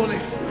so holy.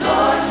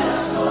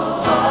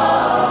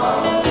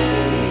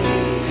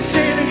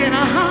 Say it again,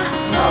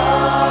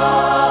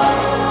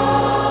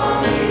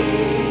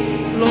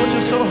 Lord,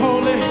 you're so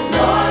holy.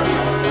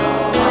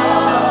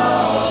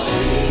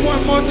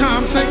 One more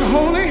time, sing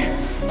holy.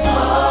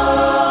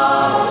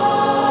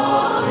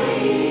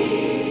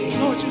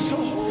 Lord, you're so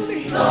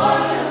holy.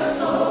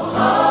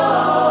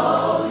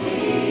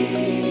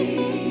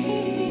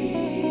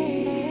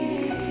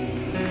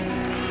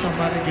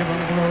 Somebody give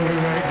him glory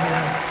right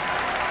here.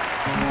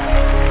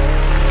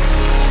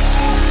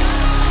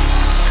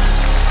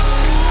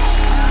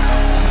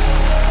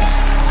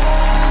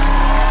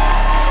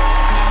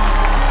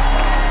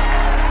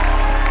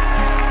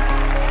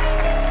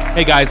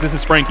 Hey guys, this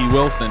is Frankie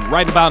Wilson.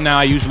 Right about now,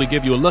 I usually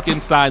give you a look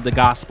inside the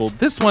gospel.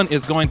 This one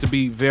is going to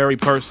be very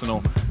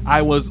personal.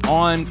 I was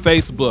on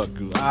Facebook.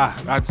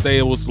 I'd say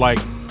it was like,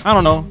 I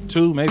don't know,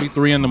 2, maybe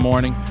 3 in the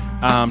morning.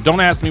 Don't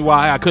ask me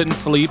why. I couldn't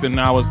sleep and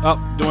I was up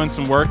doing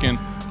some work, and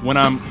when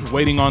I'm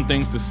waiting on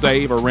things to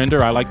save or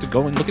render, I like to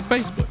go and look at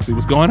Facebook, see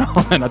what's going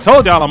on. I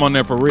told y'all I'm on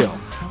there for real.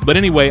 But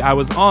anyway, I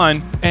was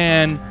on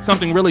and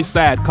something really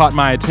sad caught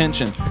my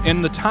attention.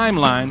 In the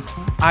timeline,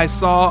 I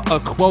saw a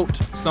quote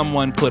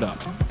someone put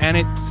up, and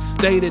it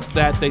stated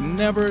that they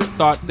never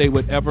thought they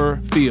would ever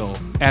feel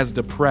as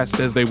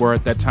depressed as they were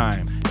at that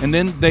time. And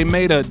then they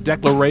made a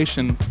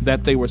declaration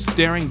that they were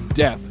staring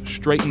death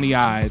straight in the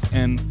eyes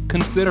and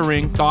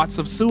considering thoughts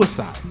of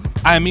suicide.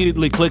 I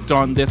immediately clicked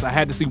on this. I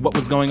had to see what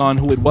was going on,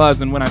 who it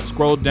was, and when I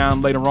scrolled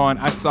down later on,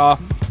 I saw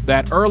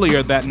that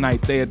earlier that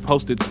night they had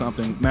posted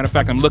something. Matter of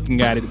fact, I'm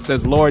looking at it. It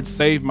says, "Lord,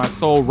 save my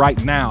soul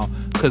right now,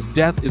 because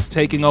death is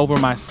taking over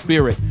my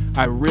spirit.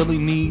 I really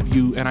need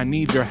you, and I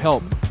need your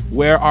help.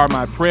 Where are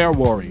my prayer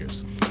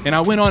warriors?" And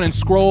I went on and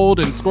scrolled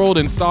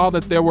and saw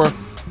that there were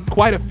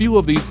quite a few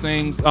of these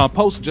things,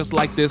 posts just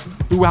like this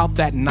throughout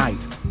that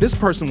night. This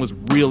person was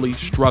really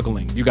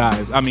struggling, you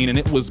guys. I mean, and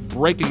it was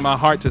breaking my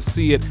heart to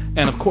see it.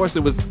 And of course,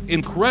 it was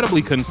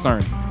incredibly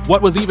concerning.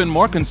 What was even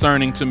more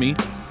concerning to me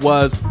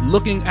was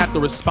looking at the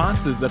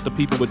responses that the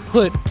people would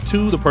put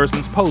to the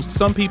person's post.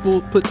 Some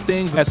people put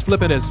things as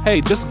flippant as,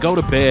 "Hey, just go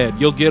to bed.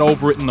 You'll get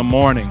over it in the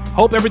morning.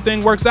 Hope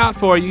everything works out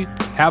for you.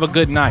 Have a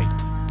good night."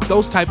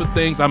 Those type of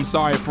things, I'm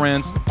sorry,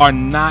 friends, are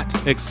not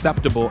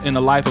acceptable in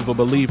the life of a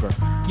believer.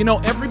 You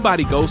know,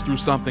 everybody goes through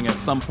something at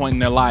some point in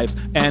their lives,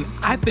 and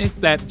I think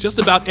that just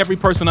about every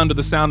person under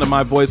the sound of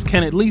my voice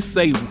can at least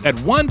say at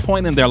one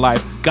point in their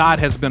life, God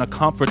has been a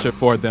comforter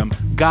for them.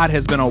 God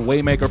has been a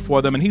waymaker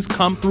for them, and he's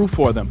come through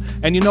for them.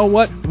 And you know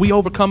what? We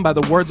overcome by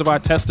the words of our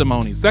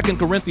testimonies. 2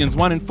 Corinthians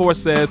 1:4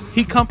 says,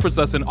 "He comforts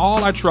us in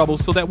all our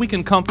troubles so that we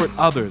can comfort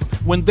others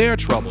when they're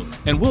troubled,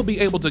 and we'll be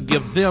able to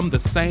give them the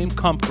same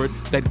comfort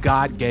that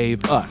God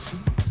gave us."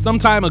 Some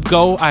time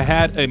ago, I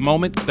had a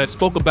moment that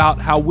spoke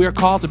about how we're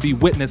called to be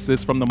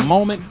witnesses from the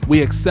moment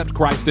we accept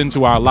Christ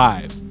into our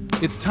lives.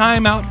 It's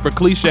time out for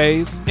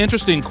cliches,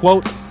 interesting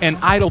quotes, and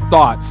idle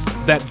thoughts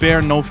that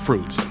bear no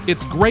fruit.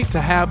 It's great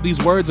to have these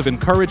words of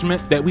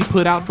encouragement that we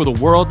put out for the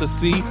world to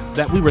see,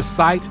 that we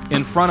recite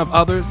in front of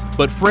others.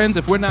 But friends,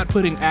 if we're not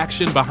putting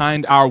action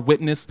behind our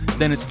witness,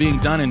 then it's being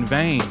done in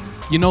vain.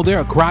 You know, there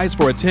are cries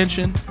for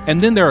attention,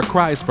 and then there are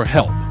cries for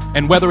help.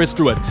 And whether it's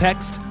through a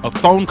text, a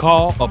phone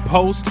call, a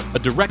post, a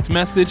direct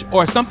message,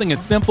 or something as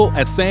simple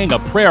as saying a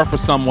prayer for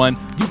someone,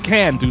 you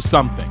can do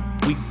something.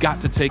 We got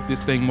to take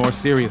this thing more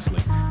seriously.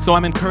 So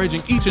I'm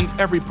encouraging each and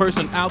every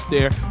person out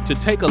there to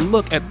take a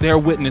look at their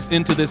witness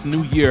into this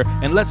new year,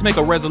 and let's make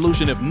a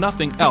resolution, if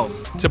nothing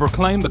else, to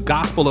proclaim the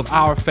gospel of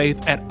our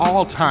faith at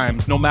all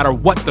times, no matter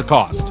what the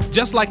cost.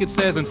 Just like it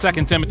says in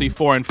 2 Timothy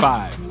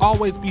 4:5,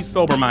 always be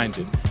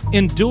sober-minded,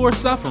 endure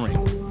suffering,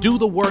 do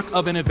the work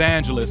of an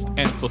evangelist,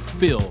 and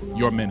fulfill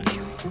your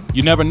ministry.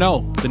 You never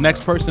know, the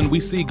next person we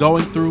see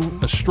going through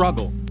a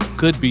struggle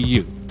could be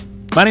you.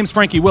 My name's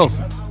Frankie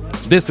Wilson.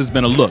 This has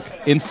been a look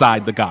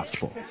inside the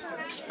gospel.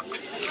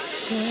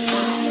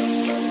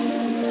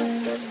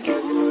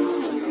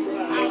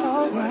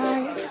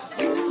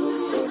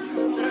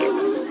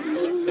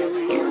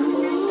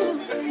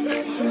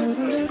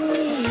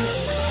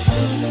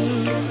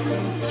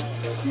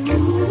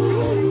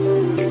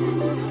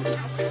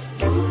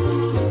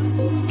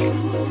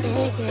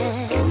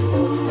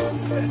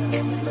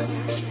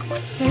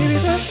 Maybe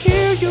they'll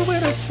hear you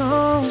in a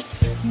song,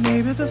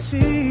 maybe they'll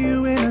see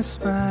you in a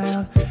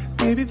smile.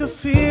 Maybe they'll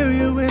feel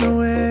you in a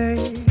way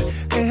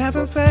they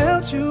haven't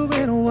felt you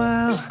in a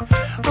while.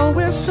 Oh,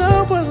 when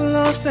someone's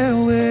lost their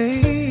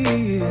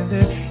way and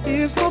there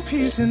is no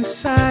peace in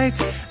sight,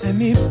 let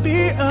me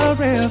be a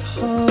ray of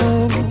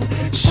hope,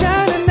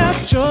 shining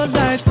out your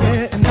light,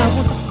 yeah. And I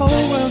want the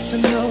whole world to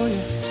know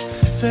you.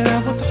 Said I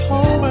want the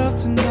whole world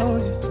to know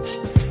you.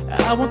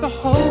 I want the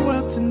whole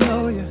world to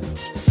know you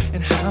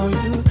and how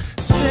you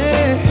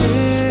say.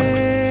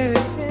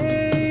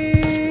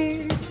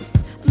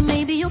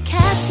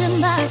 Catch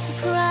them by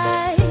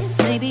surprise.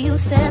 Maybe you'll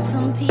set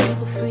some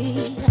people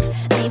free.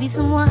 Maybe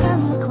someone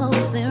will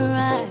close their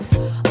eyes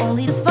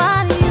only to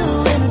find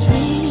you in a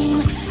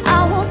dream.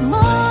 I want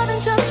more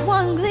than just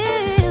one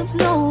glimpse.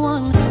 No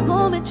one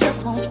moment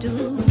just won't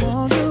do.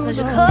 Cause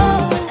you're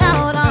calling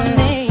out our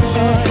name,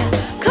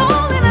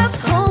 calling us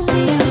home to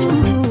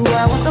you.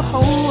 I want the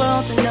whole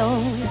world to know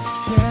you.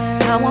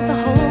 I want the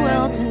whole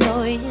world to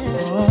know you.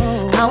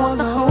 I want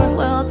the whole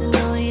world to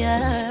know you.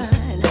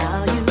 And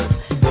how you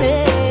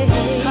say,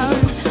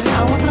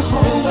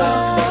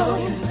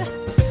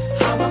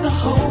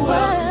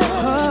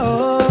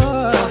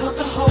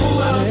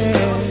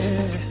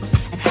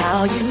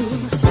 how you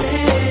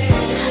say,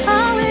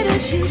 how it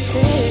is you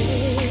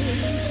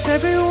say.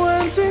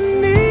 Everyone's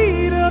in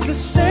need of the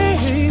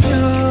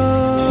Savior.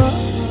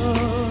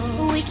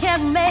 We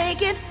can't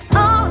make it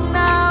on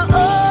our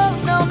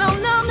own. No, no,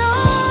 no, no,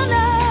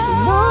 no.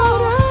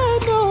 Lord, I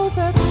know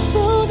that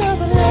sooner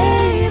or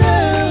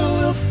later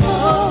we'll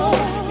fall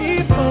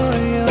before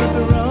your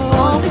throne.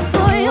 Fall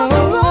before your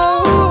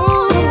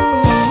throne,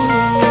 yeah.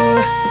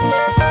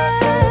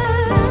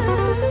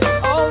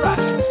 All right.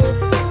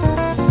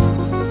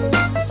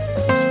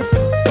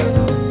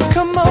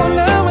 Come on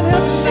now and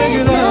help me sing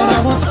it out. I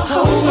want the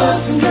whole world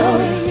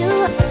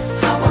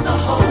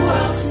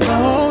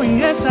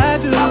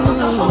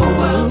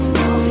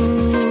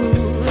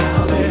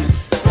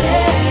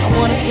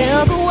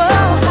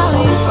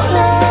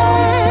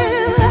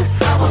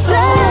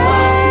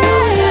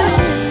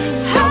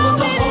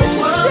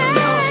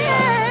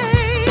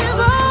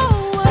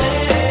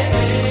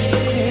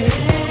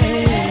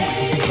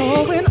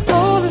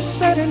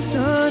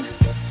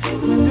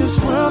When this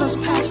world has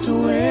passed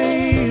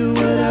away,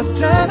 what I've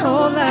done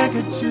all I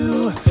could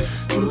do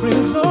to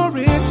bring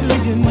glory to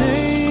your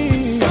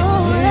name. So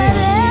let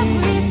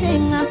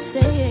everything I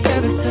say,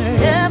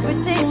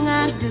 everything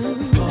I do,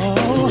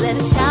 let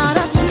it shout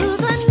out to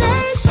the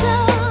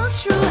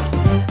nations. Truth,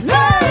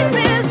 life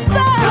is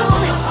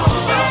found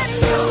in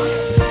you.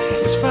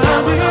 It's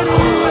found in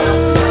you.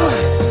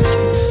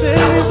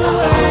 Saves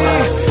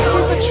away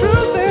with the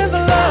truth and the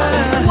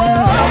light.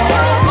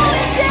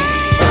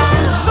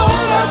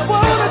 Lord, I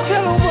wanna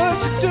tell them what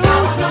you do.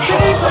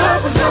 Take what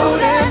was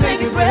old and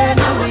make it brand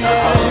new.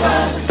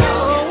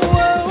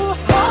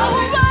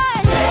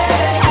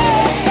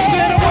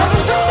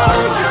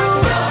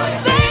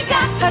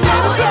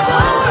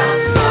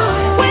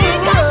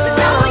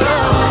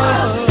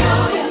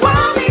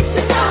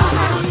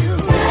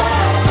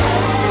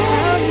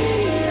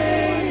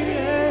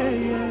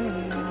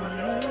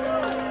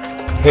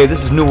 Hey,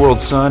 this is New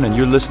World Sun, and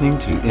you're listening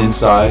to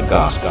Inside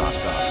Gospel.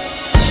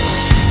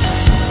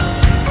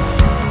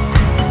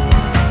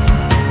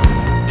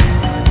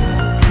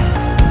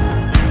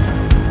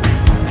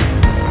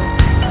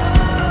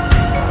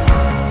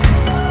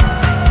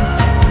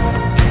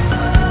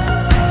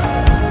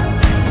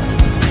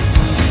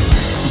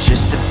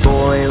 Just a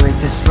boy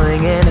with a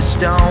sling and a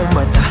stone,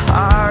 but the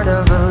heart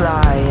of a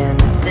lion.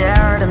 I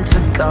dared him to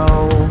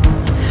go,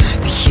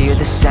 to hear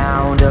the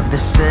sound of the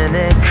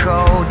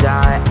cynical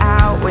die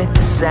out with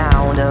the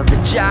sound of the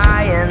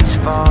giants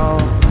fall.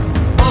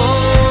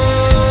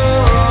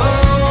 Oh,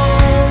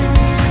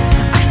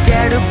 I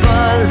dare to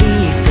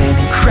believe in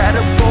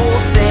incredible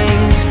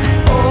things.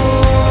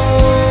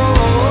 Oh,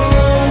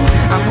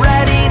 I'm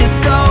ready to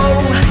go,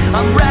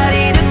 I'm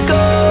ready to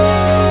go.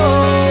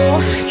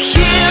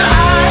 Here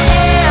I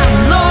am,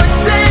 Lord,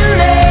 send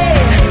me.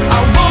 I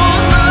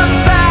won't look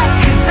back,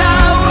 'cause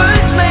I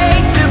was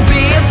made to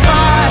be a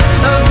part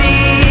of the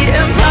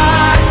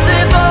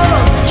impossible.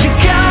 You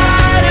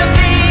gotta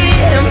be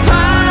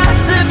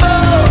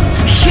impossible.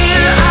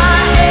 Here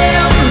I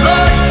am,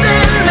 Lord,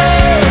 send me.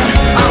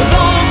 I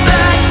won't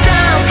back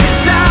down,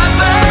 'cause I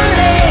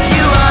believe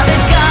you are the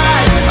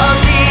God of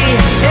the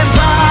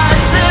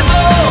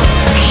impossible.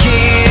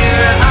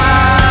 Here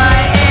I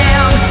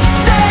am,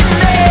 send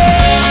me.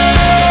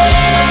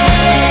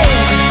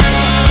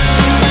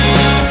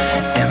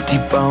 Empty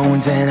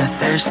bones and a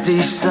thirsty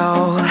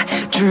soul,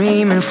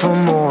 dreaming for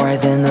more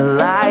than the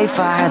life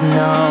I had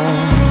known.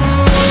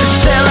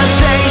 Till I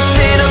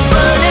tasted a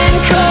burning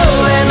coal,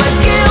 and my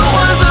guilt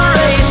was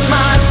erased,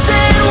 my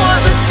sin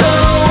was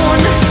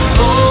atoned.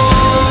 Oh,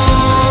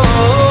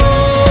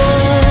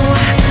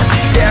 I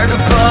dare to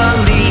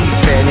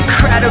believe in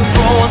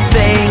incredible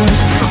things.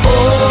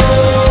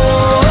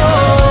 Oh,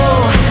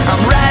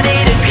 I'm ready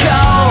to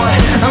go,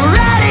 I'm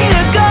ready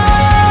to go.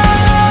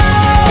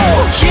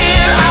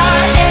 Here I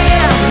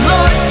am,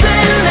 Lord,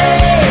 send me.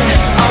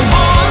 I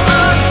won't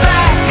look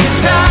back,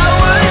 'cause I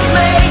was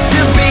made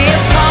to be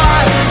a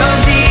part of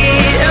the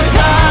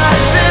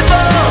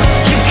impossible.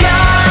 You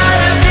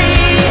gotta be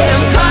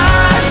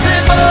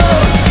impossible.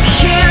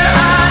 Here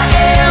I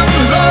am,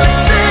 Lord,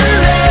 send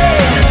me.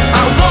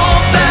 I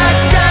won't back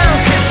down,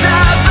 'cause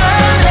I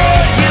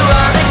believe you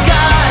are the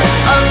God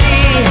of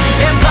the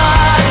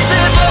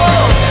impossible.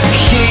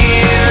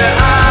 Here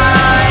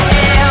I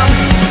am,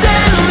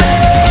 send me.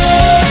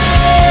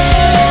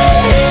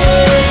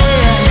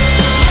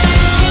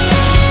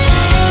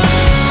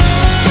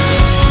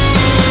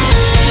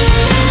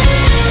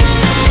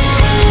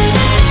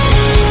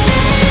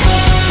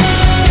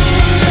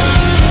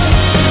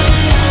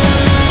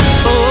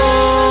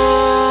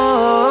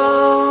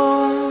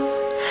 Oh,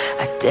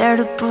 I dare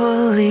to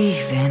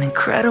believe in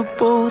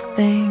incredible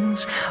things.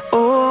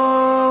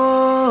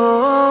 Oh,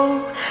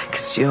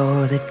 'cause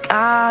you're the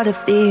God of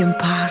the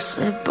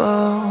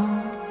impossible.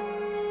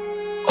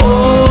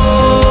 Oh,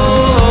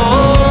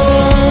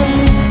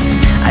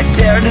 I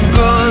dare to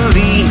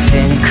believe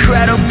in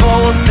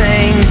incredible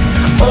things.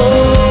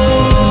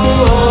 Oh,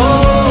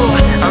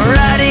 I'm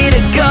ready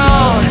to go,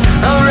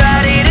 I'm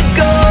ready to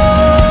go.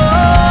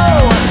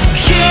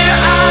 Here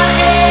I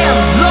am,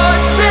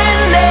 Lord,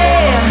 send me.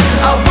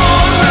 I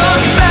won't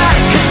look back,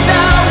 'cause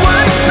I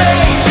was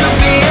made to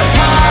be a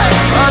part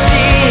of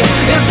the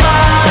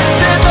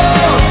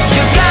impossible.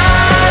 You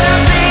gotta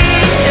be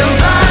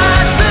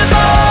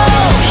impossible.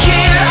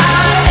 Here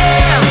I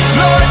am,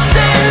 Lord,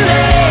 send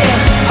me.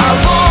 I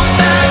won't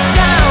back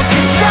down,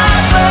 'cause I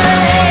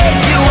believe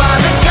you are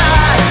the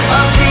God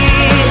of the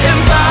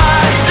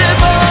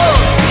impossible.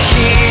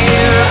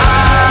 Here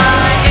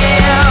I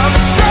am,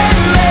 send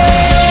me.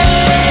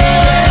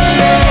 Send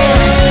me.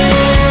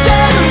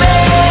 Send me.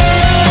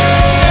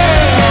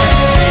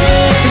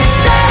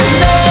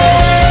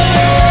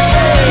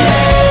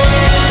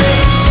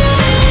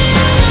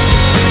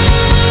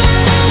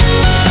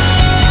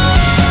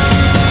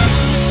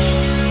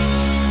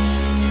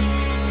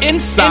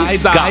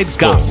 Inside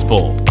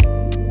Gospel.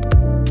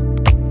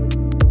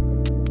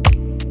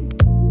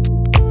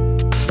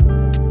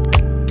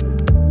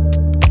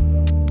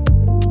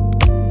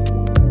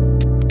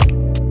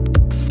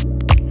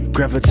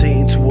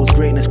 Gravitating towards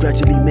greatness,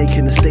 gradually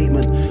making a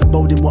statement.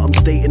 Bold in what I'm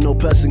stating, no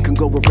person can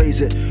go erase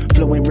it.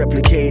 Flowing,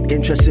 replicated,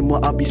 interest in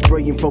what I be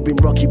spraying. Throwing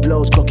rocky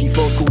blows, cocky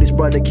foes, call this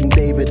brother King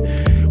David.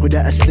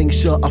 Without a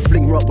slingshot, I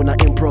fling rock when I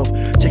improv.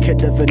 Check out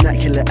the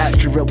vernacular,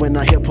 accurate when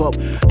I hip hop.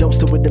 Don't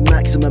stop with the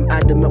maximum,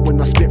 adamant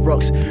when I spit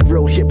rocks.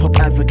 Real hip hop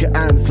advocate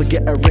and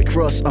forget a Rick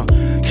Ross.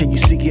 Can you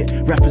see it?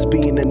 Rappers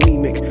being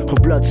anemic, or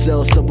blood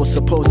cells, some was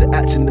supposed to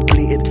acting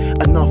depleted.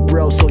 Enough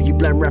bro, so you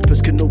blind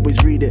rappers can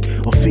always read it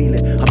or feel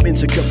it. I'm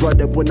intricate,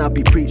 brother, when I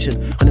be preaching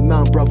on the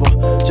mount, brother.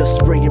 Just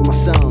spraying my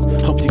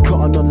sound. Hope you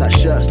cotton on like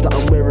shirts that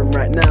I'm wearing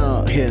right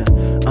now. Here,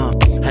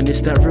 and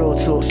it's that real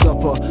talk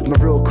supper. My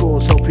real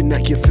cause, hoping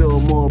that you feel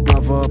more,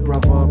 brother.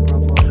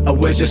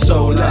 Where's your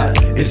soul at?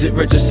 Is it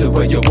registered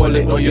where your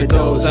wallet or your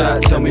dough's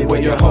at? Tell me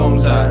where your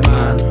home's at,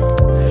 man.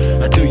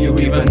 Do you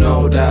even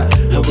know that?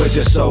 Where's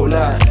your soul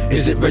at?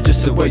 Is it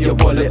registered where your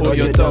wallet or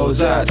your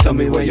dough's at? Tell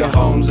me where your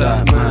home's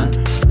at, man.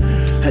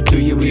 Do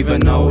you even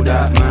know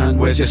that, man?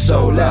 Where's your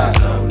soul at?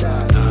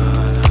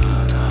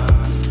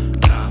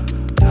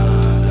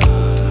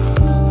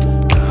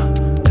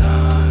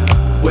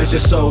 Where's your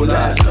soul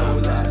at?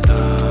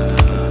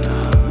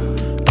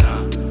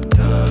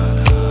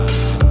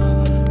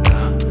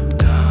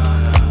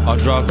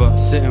 I'd rather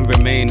sit and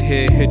remain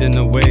here, hidden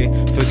away,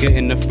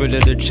 forgetting the thrill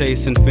of the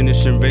chase and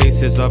finishing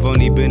races. I've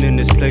only been in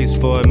this place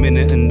for a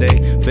minute and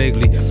they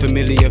vaguely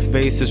familiar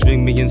faces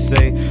ring me and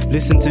say,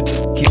 listen to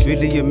he's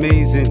really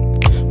amazing.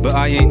 But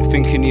I ain't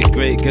thinking he's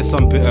great, guess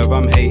I'm bitter,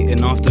 I'm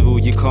hating. After all,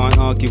 you can't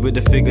argue with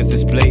the figures,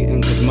 it's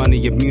blatant. Cause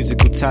money and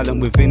musical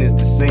talent within is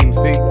the same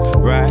thing,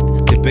 right?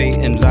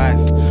 Debating life,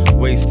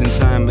 wasting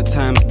time at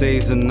times,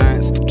 days and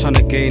nights, trying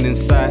to gain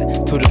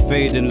insight till the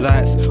fading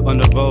lights on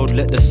the road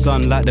let the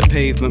sun light the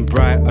pavement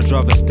bright. I'd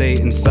rather stay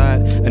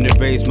inside and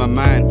erase my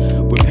mind.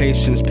 With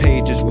patience,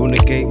 pages will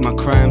negate my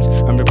crimes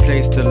and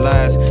replace the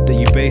lies that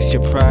you base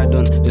your pride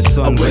on. The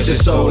sun, where's your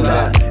soul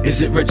at?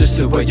 Is it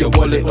registered where your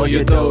wallet or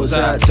your dough's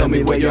at? Tell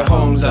me where your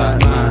home's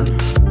at, man.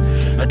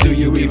 Do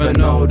you even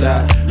know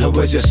that?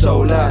 Where's your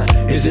soul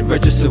at? Is it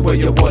registered where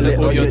your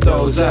wallet or your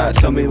dough's at?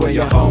 Tell me where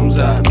your home's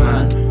at,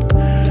 man.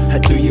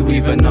 Do you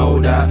even know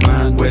that,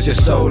 man? Where's your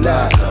soul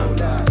at?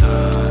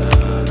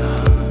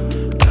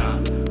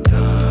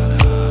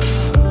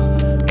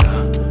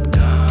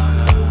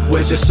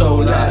 Where's your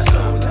soul at?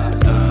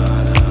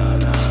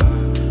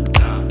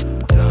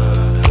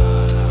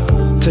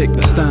 Take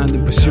the stand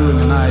in pursuing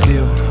an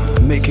ideal,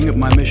 making it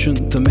my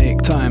mission to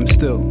make time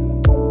still.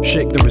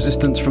 Shake the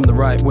resistance from the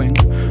right wing,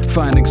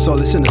 finding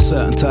solace in a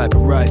certain type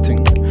of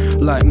writing.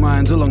 Like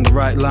minds along the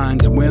right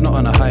lines, and we're not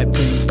on a hype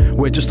thing.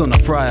 We're just on a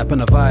fry up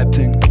and a vibe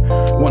thing.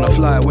 Wanna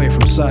fly away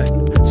from sight,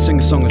 sing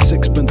a song of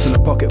sixpence in a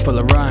pocket full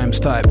of rhymes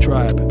type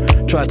tribe.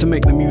 Try to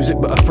make the music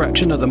but a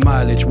fraction of the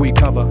mileage we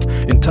cover.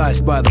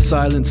 Enticed by the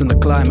silence and the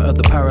climate of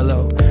the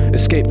parallel.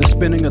 Escape the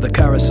spinning of the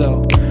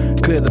carousel.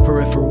 Clear the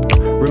peripheral,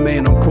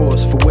 remain on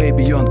course for way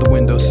beyond the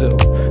windowsill.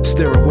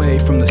 Steer away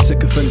from the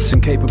sycophants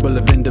incapable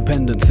of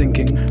independent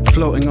thinking.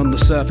 Floating on the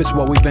surface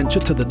while we venture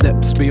to the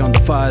depths beyond the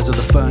fires of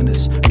the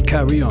furnace and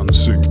carry on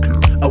sinking.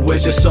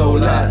 Where's your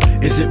soul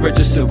at? Is it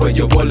registered where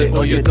your wallet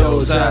or your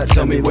dough's at?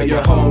 Tell me where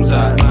your home's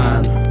at,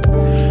 man.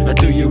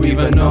 Do you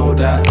even know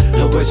that?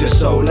 Where's your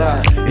soul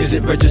at? Is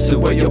it registered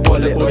where your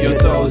wallet or your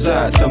dough's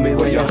at? Tell me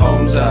where your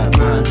home's at,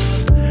 man.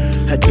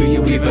 Do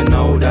you even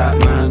know that,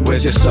 man?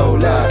 Where's your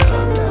soul at?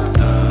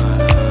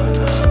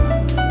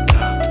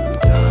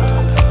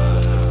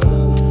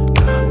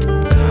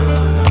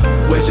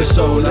 Where's your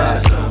soul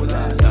at?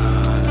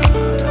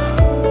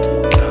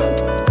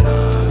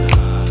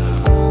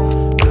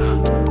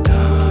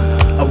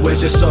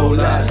 Where's your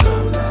soul at?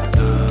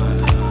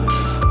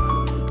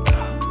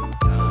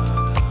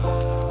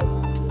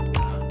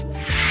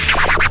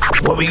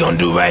 What we gonna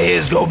do right here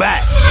is go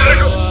back.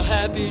 A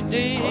happy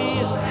day.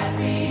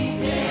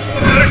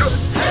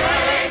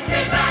 Take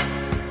me back.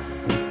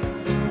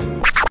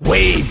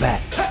 Way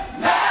back.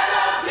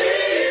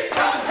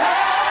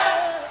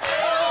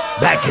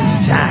 Back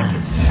into time.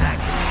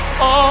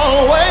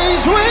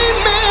 Always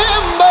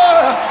remember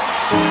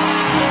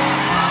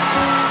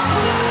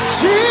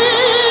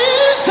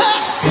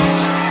Jesus,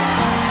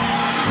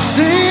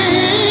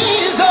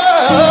 Jesus.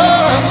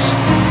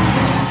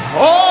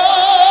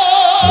 Always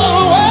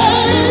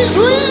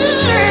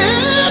remember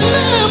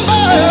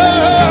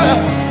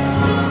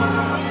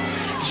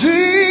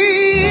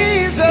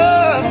Jesus.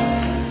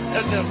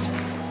 That's just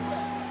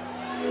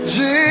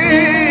Jesus.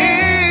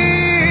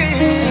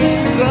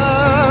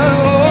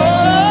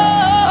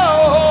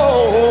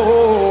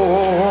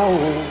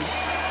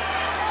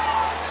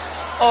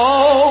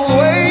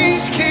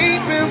 Always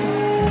keep him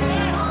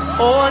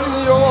on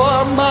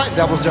your mind.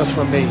 That was just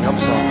for me. I'm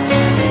sorry.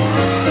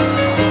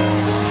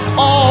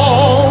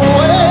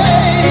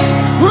 Always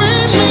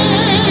remember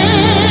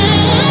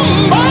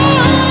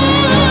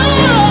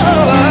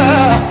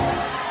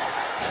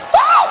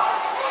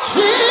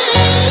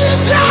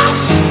Jesus.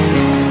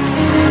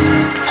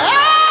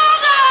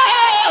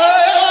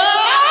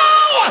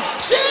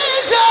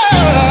 Jesus.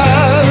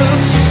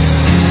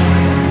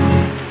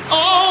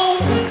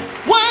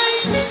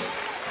 Always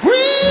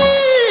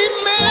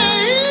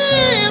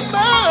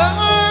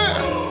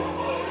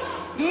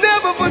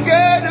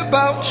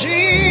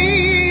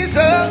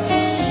Jesus,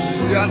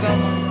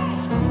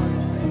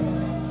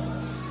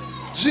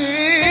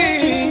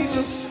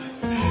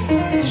 Jesus,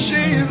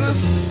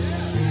 Jesus,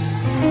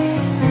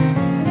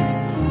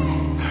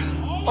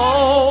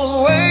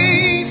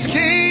 always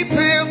keep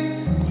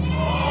him.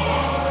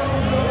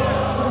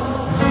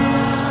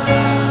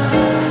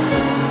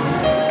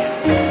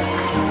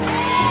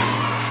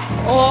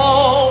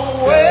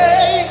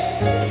 Always.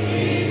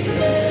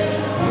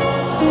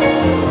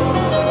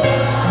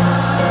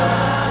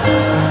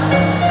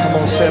 Come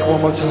on, say it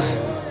one more time.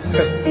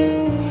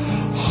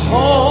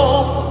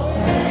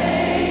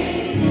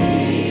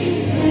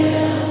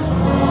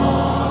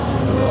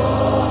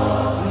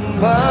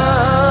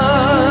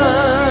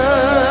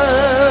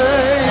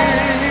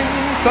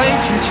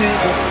 Thank you,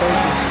 Jesus. Thank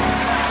you.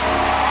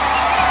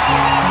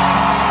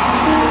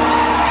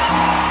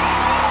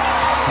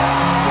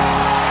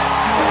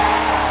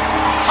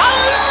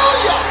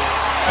 Hallelujah.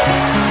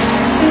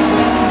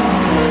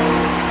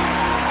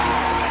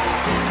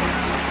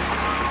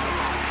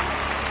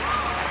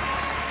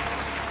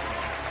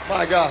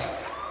 My God.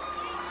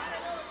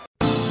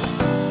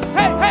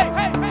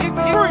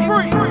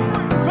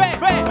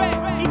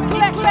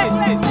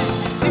 It's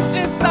It's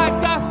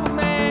inside gospel,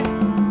 man.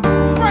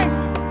 Frank,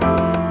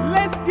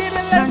 let's get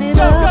it, let's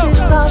go. It's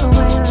all the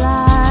way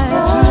live.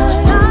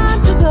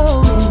 Time to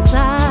go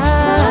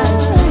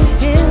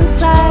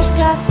inside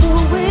gospel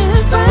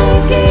with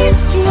Frankie.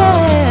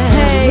 Yeah.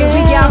 Hey,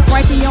 we got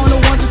Frankie on the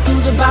 1 to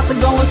 2s, about to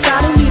go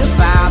inside and meet a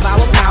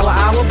 5-hour power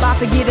hour. About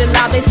to get it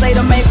loud. They say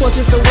the main course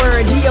is the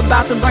word. He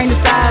about to bring the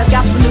size,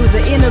 gospel news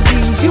and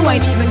interviews. You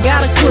ain't even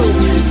got a clue.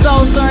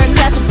 Soul stirring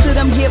classics to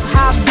them hip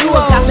hop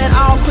duos. Got that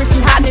all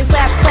Christian hotness,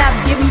 clap,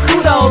 giving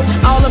kudos.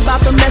 All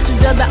about the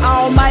message of the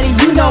Almighty.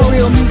 You know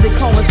real music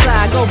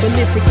coincide. Go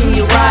ballistic in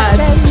your rise.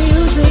 That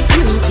music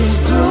you can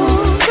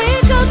groove.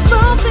 Pick us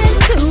both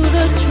into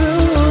the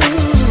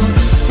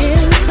truth.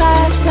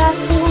 Inside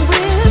gospel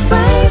with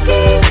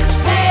Frankie.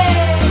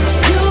 Hey,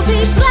 you'll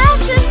be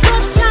blasted,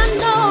 but I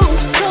know.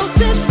 So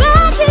sit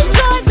back,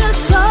 enjoy the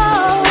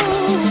show.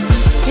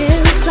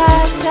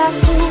 Inside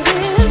gospel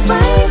with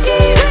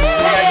Frankie.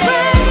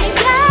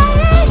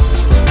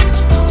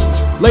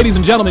 Ladies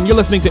and gentlemen, you're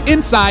listening to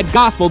Inside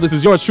Gospel. This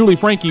is yours truly,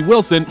 Frankie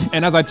Wilson.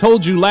 And as I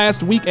told you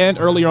last week and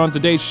earlier on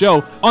today's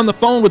show, on the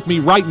phone with me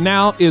right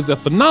now is a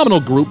phenomenal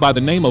group by the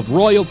name of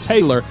Royal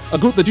Taylor, a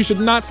group that you should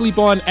not sleep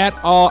on at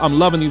all. I'm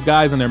loving these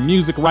guys and their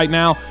music right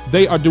now.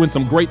 They are doing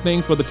some great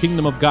things for the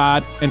kingdom of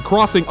God and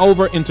crossing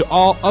over into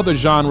all other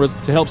genres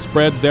to help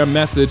spread their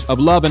message of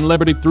love and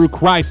liberty through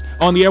Christ.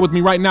 On the air with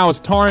me right now is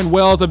Taryn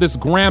Wells of this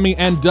Grammy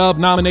and Dove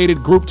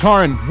nominated group.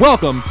 Taryn,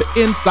 welcome to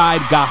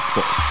Inside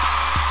Gospel.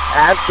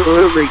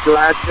 Absolutely.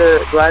 Glad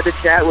to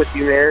chat with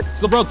you, man.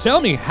 So, bro,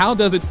 tell me, how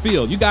does it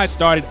feel? You guys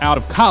started out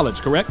of college,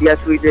 correct? Yes,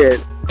 we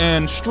did.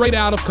 And straight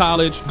out of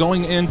college,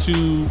 going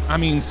into,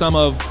 some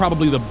of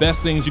probably the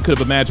best things you could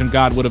have imagined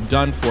God would have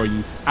done for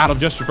you out of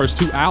just your first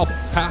 2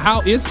 albums.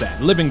 How is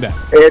that, living that?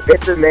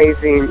 It's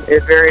amazing.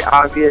 It's very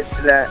obvious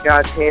that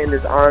God's hand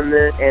is on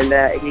this and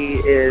that He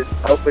is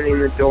opening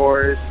the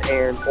doors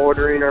and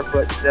ordering our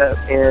footsteps.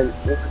 And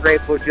we're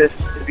grateful just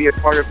to be a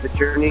part of the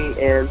journey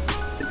and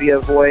to be a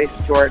voice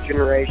to our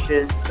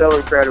generation. So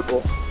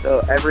incredible. So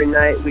every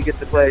night we get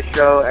to play a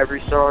show, every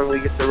song we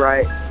get to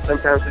write.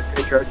 Sometimes we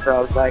think to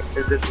ourselves, like,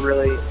 is this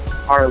really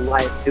our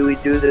life? Do we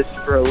do this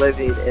for a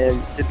living? And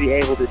to be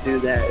able to do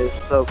that is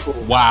so cool.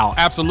 Wow,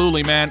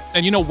 absolutely, man.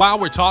 And while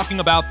we're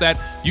talking about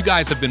that, you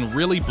guys have been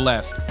really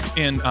blessed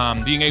in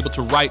being able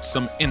to write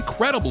some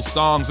incredible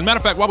songs. As a matter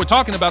of fact, while we're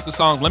talking about the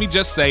songs, let me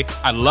just say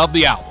I love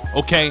the album,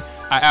 okay?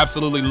 I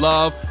absolutely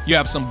love. You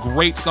have some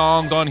great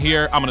songs on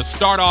here. I'm going to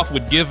start off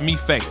with Give Me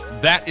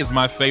Faith. That is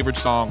my favorite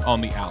song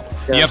on the album.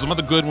 Yeah. You have some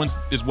other good ones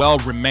as well.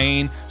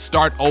 Remain,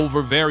 Start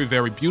Over, very,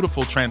 very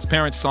beautiful,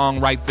 transparent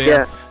song right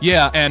there.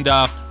 Yeah, and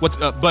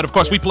but of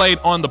course we played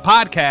on the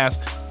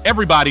podcast.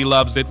 Everybody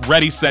loves it.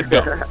 Ready, Set,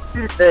 Go.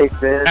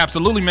 Thanks, man.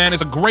 Absolutely, man.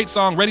 It's a great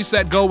song. Ready,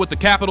 Set, Go with the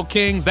Capital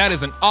Kings. That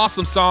is an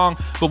awesome song.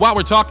 But while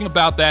we're talking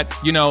about that,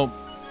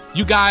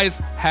 you guys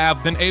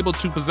have been able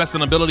to possess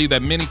an ability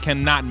that many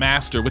cannot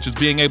master, which is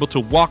being able to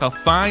walk a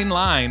fine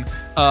line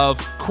of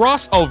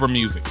crossover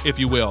music, if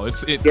you will. And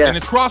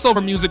it's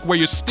crossover music where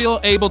you're still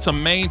able to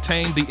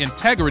maintain the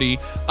integrity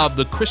of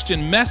the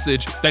Christian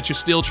message that you're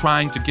still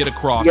trying to get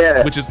across,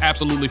 which is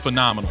absolutely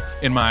phenomenal,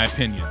 in my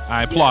opinion.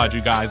 I applaud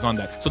you guys on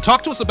that. So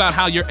talk to us about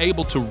how you're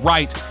able to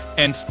write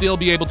and still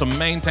be able to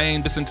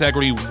maintain this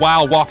integrity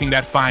while walking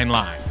that fine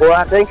line. Well,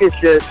 I think it's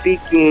just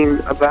speaking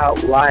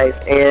about life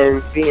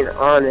and being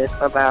honest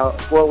about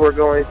what we're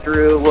going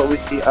through, what we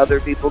see other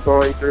people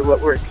going through, what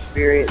we're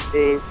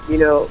experiencing.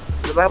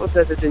 The Bible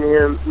says that in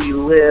Him we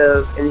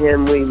live, in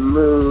Him we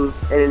move,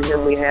 and in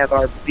Him we have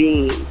our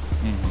being,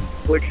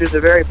 which is a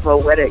very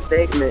poetic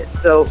statement.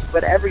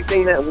 But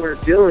everything that we're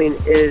doing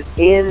is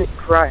in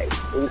Christ.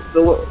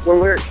 So when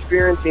we're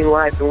experiencing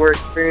life and we're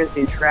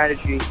experiencing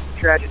tragedy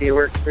and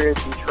we're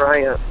experiencing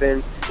triumph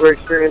and we're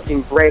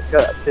experiencing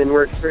breakups and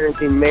we're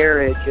experiencing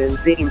marriage and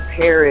being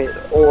parents,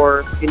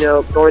 or, you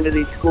know, going to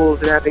these schools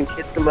and having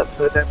kids come up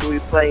to us after we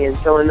play and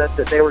telling us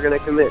that they were going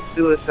to commit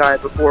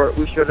suicide before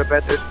we showed up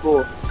at their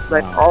school.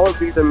 Like, all of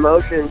these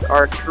emotions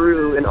are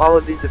true, and all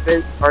of these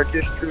events are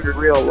just true to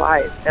real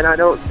life. And I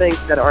don't think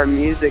that our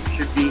music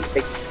should be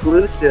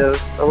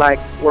exclusive, like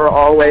we're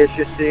always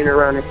just sitting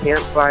around a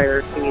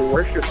campfire singing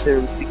worship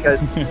tunes, because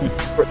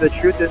the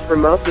truth is, for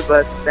most of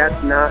us,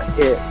 that's not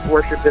it.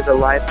 Worship is a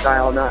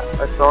lifestyle, not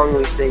a song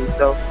we sing.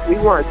 So we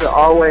want to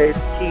always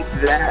keep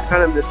that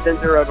kind of the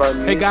center of our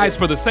music. Hey guys,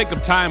 for the sake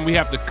of time, we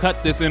have to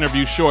cut this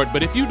interview short,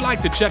 but if you'd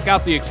like to check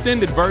out the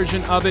extended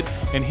version of it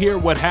and hear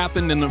what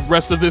happened in the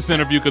rest of this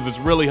interview, because it's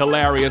really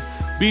hilarious,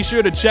 be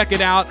sure to check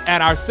it out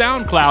at our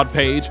SoundCloud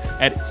page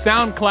at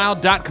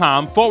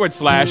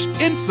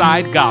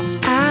soundcloud.com/Inside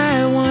Gospel.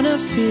 I wanna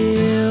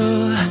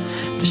feel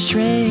the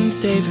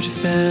strength David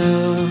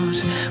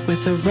felt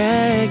with a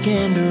rag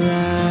and a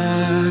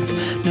rock,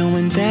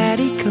 knowing that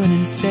he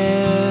couldn't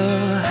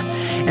fail.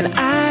 And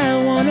I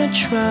wanna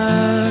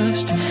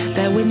trust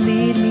that would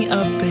lead me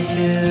up a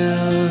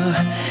hill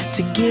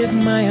to give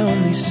my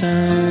only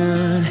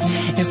son,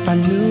 if I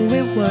knew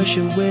it was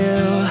your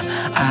will.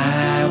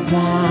 I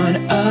want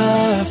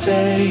a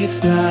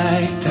faith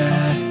like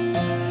that.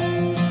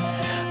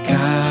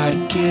 God,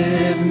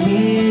 give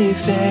me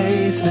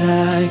faith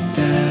like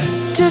that.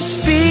 To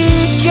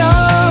speak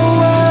your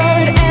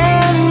word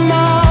and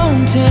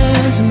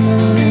mountains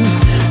move,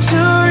 to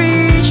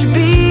reach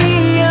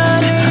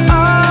beyond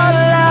all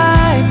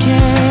I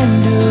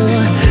can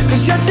do.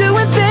 'Cause you're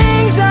doing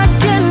things I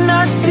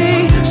cannot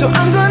see, so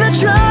I'm gonna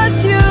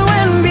trust you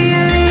and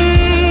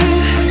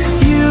believe.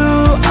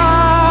 You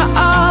are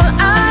all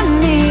I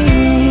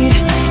need.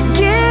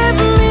 Give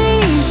me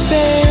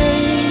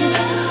faith.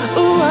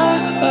 Ooh, oh,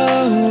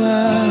 oh,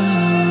 oh.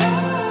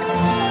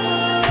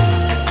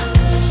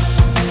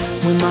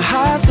 When my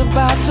heart's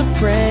about to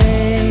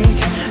break,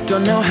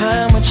 don't know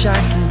how much I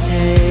can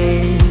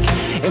take,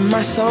 and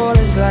my soul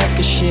is like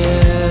a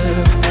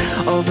ship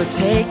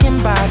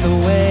overtaken by the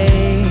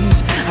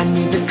waves. I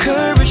need the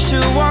courage to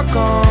walk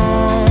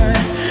on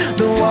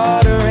the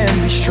water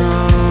and be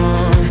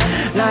strong,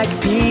 like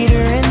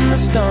Peter in the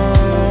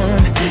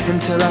storm,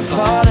 until I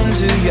fall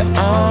into your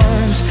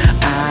arms.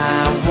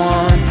 I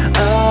want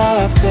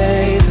a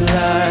faith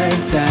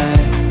like that.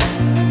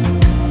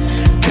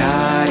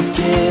 God,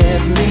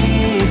 give me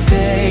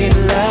faith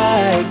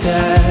like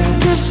that.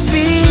 To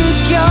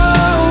speak your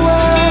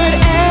word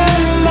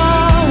and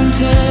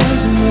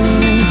mountains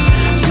move,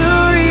 to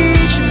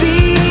reach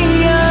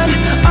beyond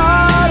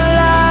all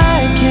I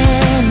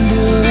can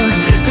do.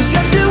 'Cause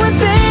you're doing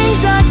things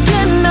I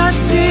cannot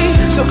see,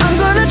 so I'm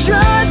gonna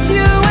trust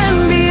you and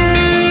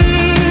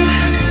believe.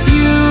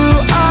 You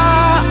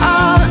are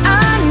all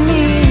I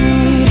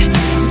need.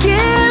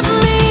 Give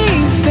me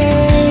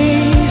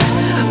faith.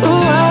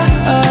 Ooh, oh,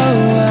 oh,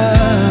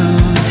 oh.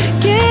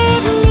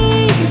 Give me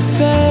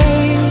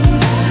faith.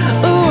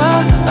 Ooh,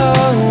 oh,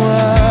 oh,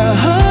 oh.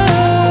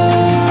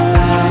 I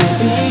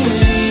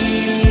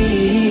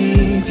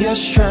believe you're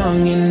strong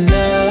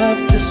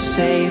enough to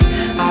save.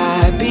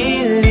 I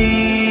believe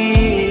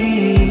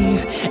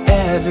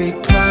every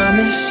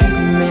promise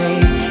you've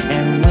made,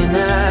 and when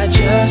I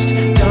just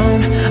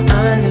don't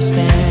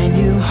understand,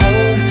 you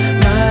hold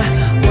my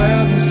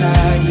world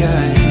inside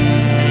your hands.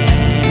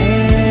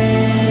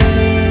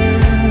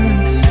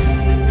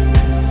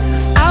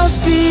 I'll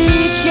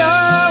speak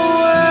your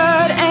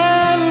word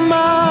and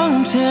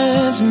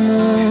mountains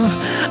move.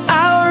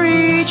 I'll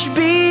reach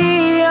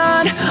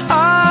beyond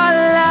all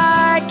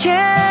I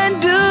can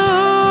do.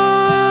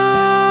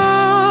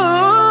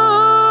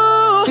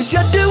 'Cause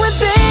you're doing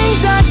things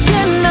I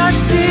cannot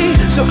see,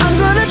 so I'm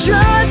gonna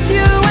trust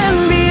you and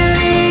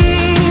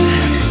believe.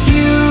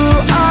 You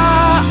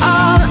are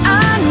all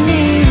I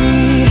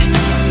need.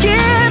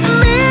 Give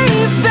me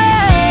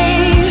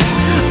faith.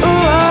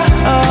 Ooh, oh,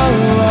 oh,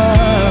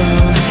 oh.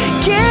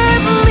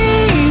 Give me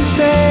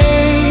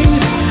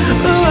faith.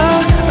 Ooh,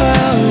 oh,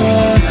 oh,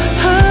 oh,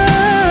 oh.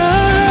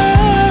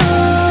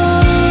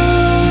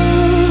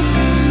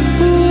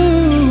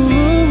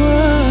 Ooh,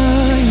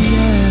 oh,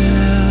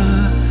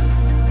 yeah.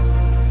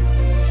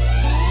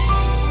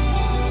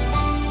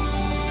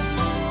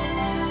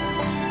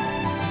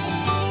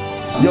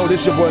 Yo,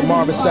 this your boy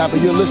Marvin Sapp,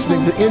 and you're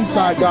listening to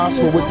Inside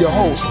Gospel with your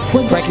host,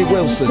 Frankie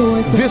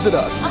Wilson. Visit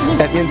us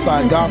at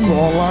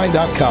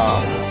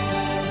InsideGospelOnline.com.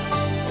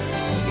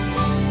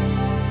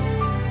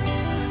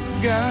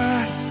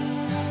 God,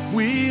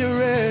 we are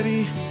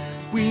ready.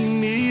 We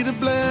need a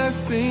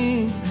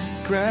blessing.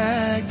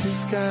 Crack the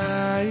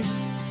sky.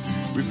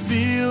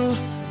 Reveal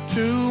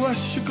to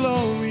us your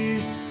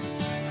glory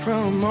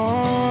from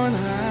on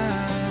high.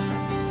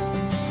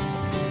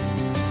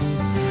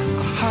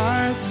 Our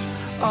hearts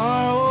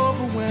are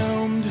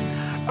overwhelmed.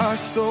 Our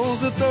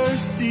souls are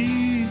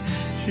thirsty.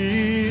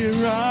 Hear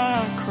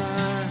our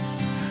cry.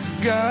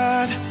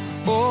 God,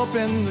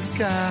 open the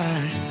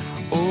sky.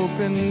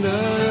 Open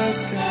the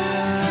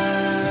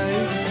sky.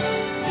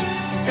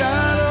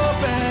 God,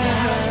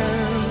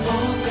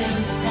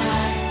 open the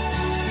sky.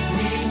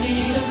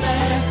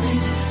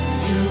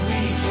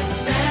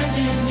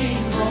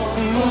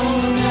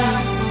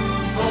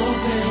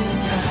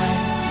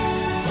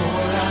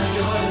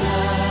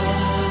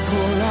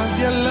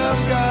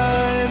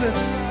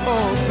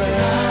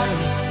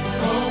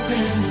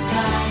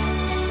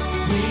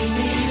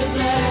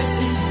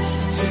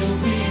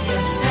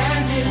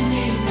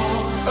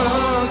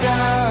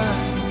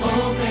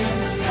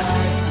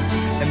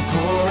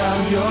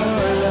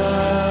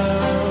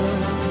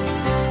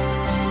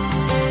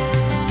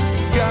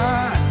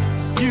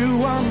 You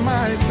are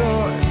my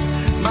source,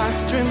 my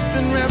strength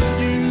and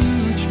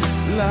refuge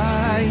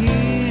lie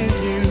in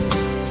you.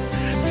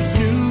 To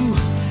you,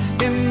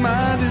 in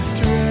my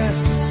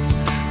distress,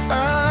 I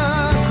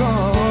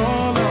call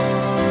on.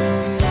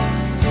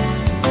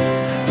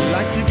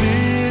 Like you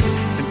did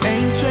in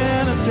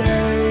Ancient of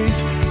Days,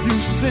 you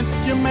sent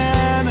your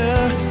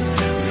manna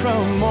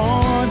from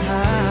on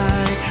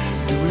high.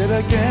 Do it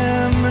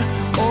again,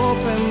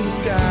 open the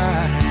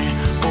sky,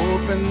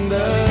 open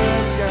the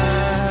sky.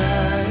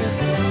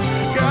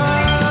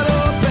 God,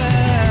 open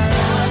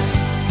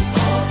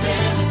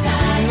the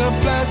sky. Need a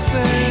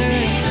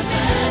blessing,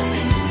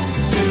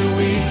 till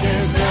we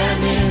can't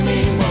stand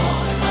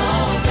anymore.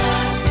 Oh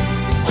God,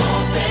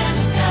 open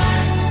the sky.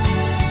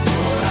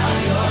 Pour out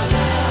your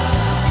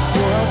love.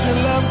 Pour out your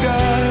love, God.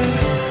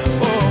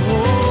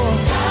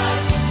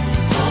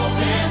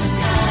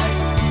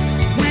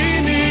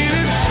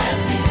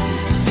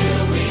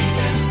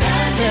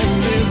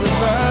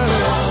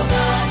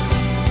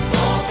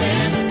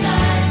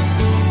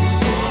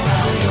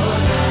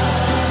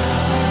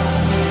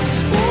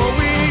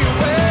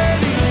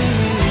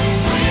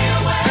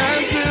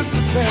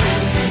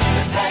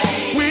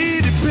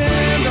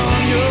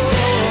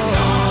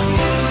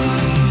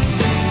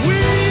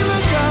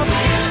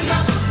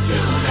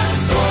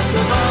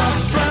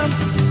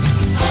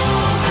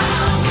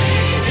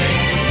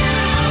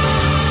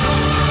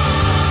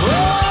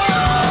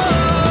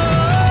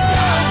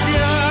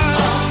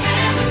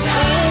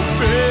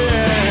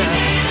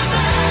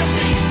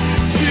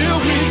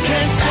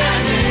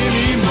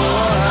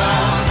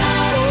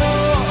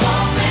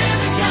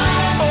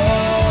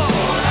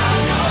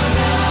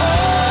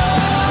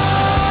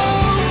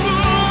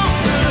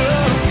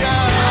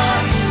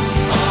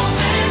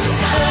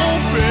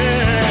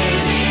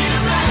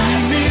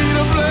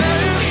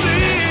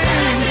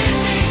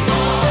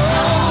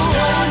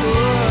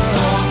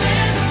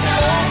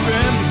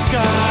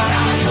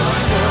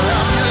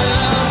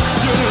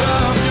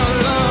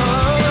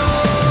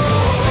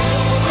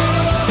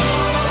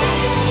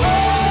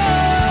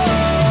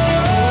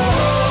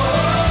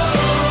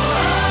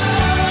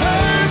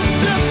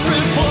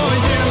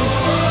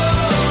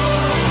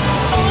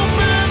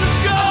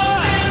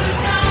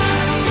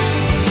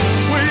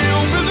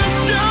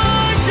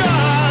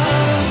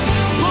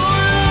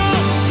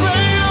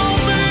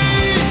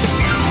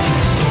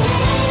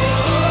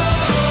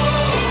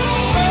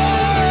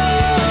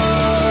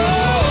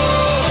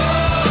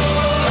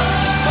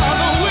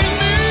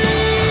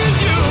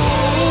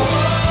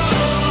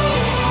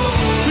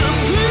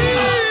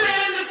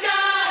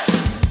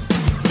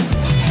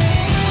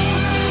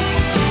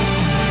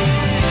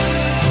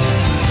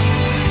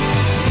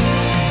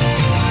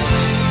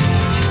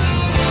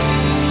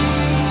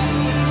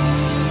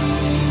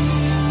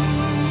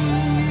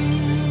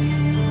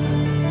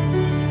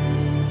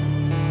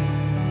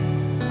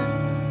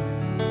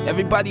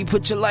 Everybody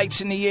put your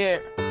lights in the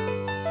air.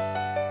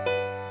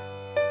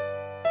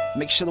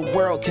 Make sure the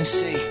world can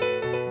see.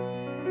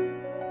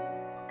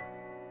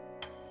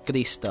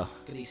 Cristo.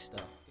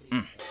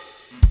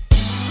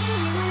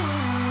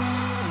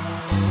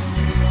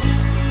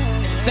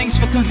 Thanks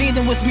for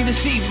convening with me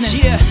this evening.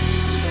 Yeah,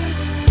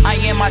 I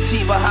am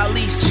Atiba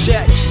Halis.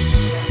 Check.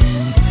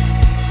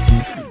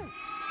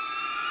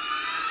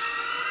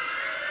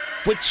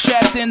 We're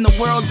trapped in the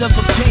world of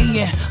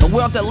opinion, a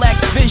world that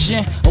lacks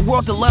vision, a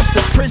world that loves the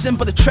prison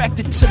but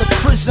attracted to the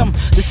prism.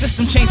 The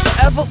system changed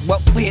forever,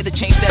 well, we're here to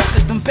change that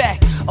system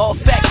back. All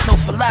facts, no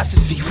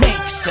philosophy, we ain't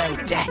concerned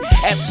with that.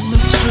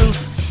 Absolute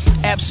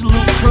truth,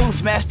 absolute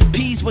proof, Master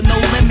P's with no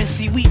limits,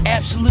 see we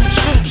absolute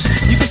troops.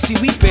 You can see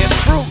we bear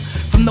fruit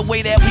from the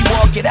way that we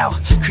walk it out.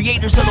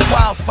 Creators of the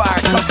wildfire,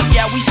 come see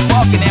how we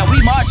sparking now,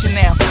 we marching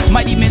now.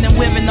 Mighty men and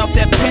women off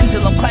that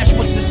pendulum, clash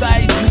with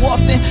society too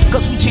often,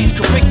 cause we change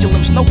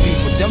curriculums. No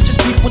beef with them, just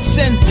beef with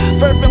sin.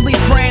 Fervently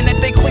praying that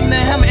they cling to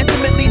him,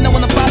 intimately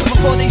knowing the Father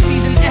before they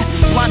season.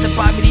 Blinded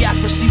by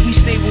mediocrity, we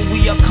stay where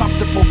we are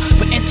comfortable,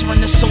 but entering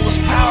the soul's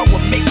power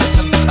will make us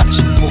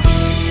untouchable.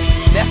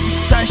 That's the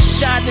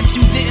sunshine, if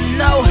you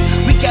didn't know,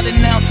 we got it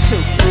now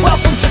too.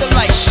 Welcome to the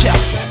Light Show.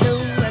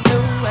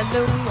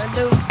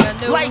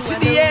 Lights in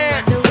the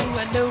air.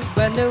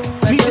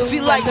 Need to see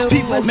lights,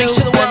 people. Make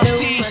sure the world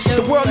sees.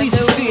 The world needs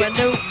to see it.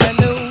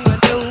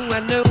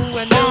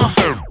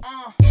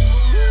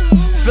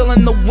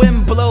 Feeling the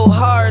wind blow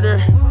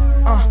harder.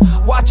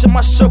 Watching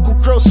my circle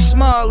grow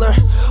smaller.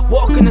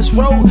 Walking this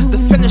road, the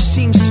finish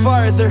seems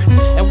farther.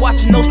 And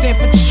watching those stand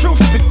for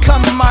truth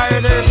become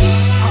martyrs.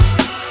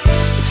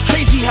 It's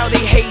crazy how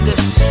they hate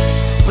us,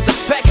 but the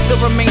fact still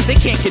remains they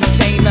can't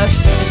contain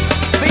us.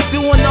 They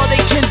doing all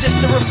they can just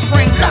to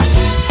refrain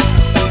us.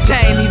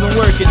 That ain't even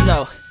working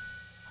though.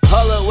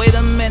 Hold up. wait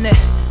a minute.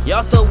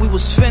 Y'all thought we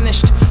was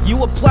finished.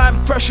 You applying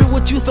pressure,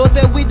 what you thought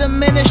that we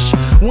diminished?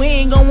 We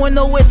ain't going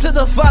nowhere to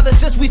the Father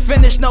since we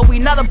finished. No, we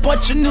not a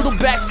bunch of noodle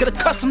backs, get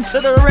accustomed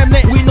to the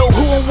remnant. We know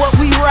who and what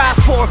we ride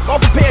for, all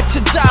prepared to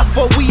die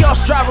for. We all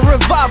strive a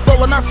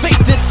revival, and our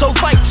faith is so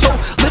vital.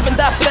 Live and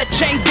die for that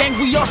chain gang.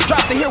 We all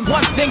strive to hear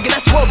one thing, and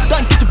that's well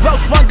done. Get your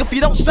belts rung if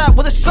you don't side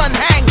where the sun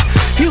hang.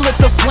 He lit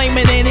the flame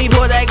and then he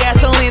poured that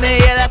gasoline.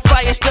 Yeah, that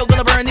fire still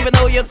gonna burn even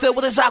though you're filled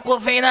with his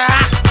aquafina.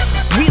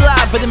 We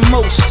live than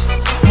most,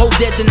 more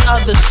dead than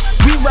others.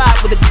 We ride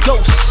with the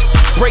ghosts,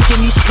 breaking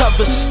these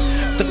covers.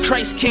 The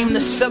Christ came to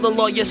settle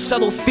all your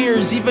subtle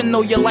fears. Even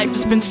though your life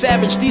has been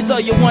savage, these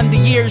are your wonder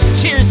years.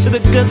 Cheers to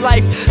the good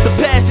life, the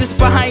past is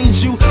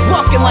behind you.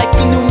 Walking like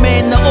a new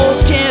man, the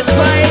old can't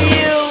find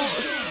you.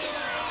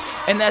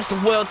 And as the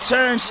world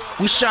turns,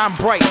 we shine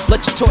bright,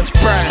 let your torch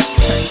burn.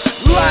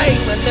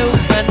 Lights,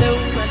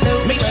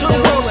 make sure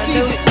the world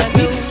sees it,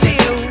 need to see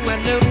it.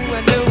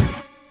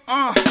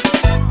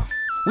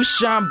 We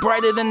shine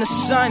brighter than the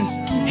sun,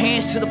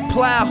 hands to the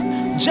plow,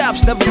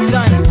 job's never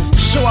done.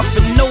 Show up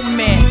for no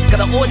man,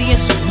 got an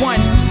audience of one,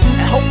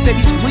 and hope that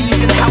he's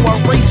pleased in how our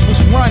race was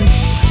run.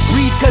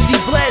 Breathe cause he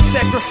bled,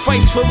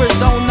 sacrificed for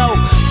his own no.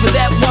 For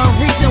that one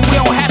reason we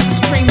don't have to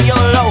scream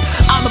YOLO.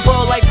 I'm the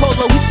ball like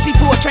Polo, we see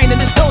people trained in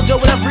this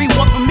dojo. Whatever he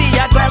want from me,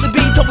 I gladly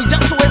be. Told me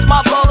jump, so where's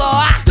my polo?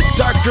 The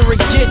darker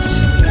it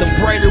gets, the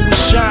brighter we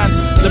shine.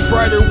 The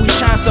brighter we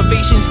shine,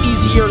 salvation's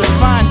easier to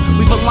find.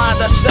 We've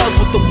aligned ourselves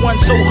with the one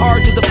so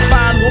hard to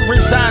define. We'll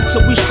resign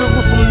so we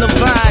shrivel from the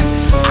vine.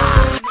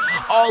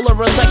 All are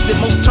elected,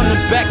 most turn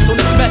their backs on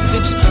this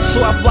message.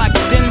 So I've locked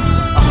in,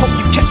 I hope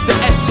you catch the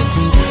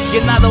essence.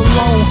 You're not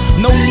alone,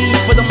 no need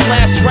for them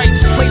last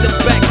rites. Play the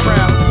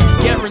background,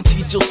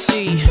 guaranteed you'll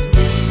see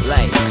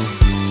lights.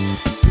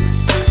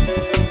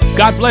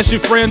 God bless you,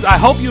 friends. I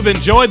hope you've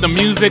enjoyed the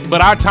music, but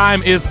our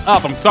time is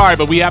up. I'm sorry,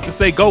 but we have to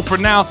say go for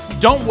now.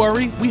 Don't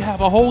worry, we have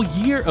a whole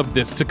year of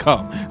this to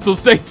come. So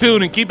stay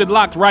tuned and keep it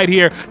locked right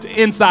here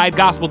to Inside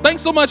Gospel.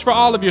 Thanks so much for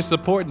all of your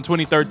support in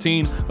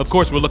 2013. Of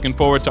course, we're looking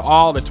forward to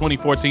all that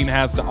 2014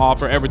 has to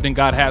offer, everything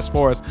God has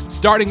for us.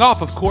 Starting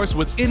off, of course,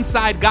 with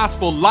Inside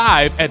Gospel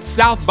Live at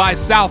South by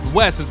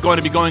Southwest. It's going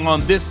to be going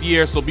on this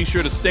year, so be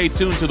sure to stay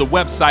tuned to the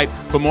website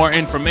for more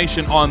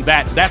information on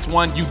that. That's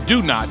one you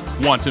do not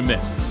want to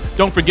miss.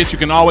 Don't forget, you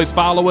can always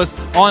follow us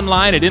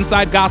online at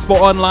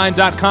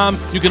InsideGospelOnline.com.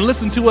 You can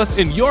listen to us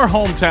in your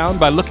hometown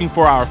by looking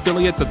for our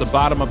affiliates at the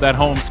bottom of that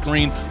home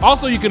screen.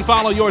 Also, you can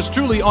follow yours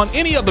truly on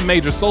any of the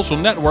major social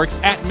networks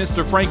at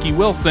Mr. Frankie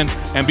Wilson.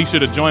 And be sure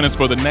to join us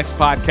for the next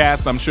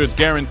podcast. I'm sure it's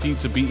guaranteed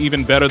to be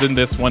even better than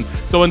this one.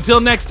 So until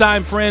next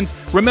time, friends,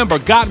 remember,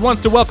 God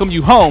wants to welcome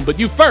you home, but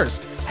you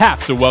first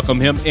have to welcome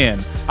him in.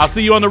 I'll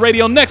see you on the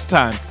radio next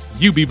time.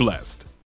 You be blessed.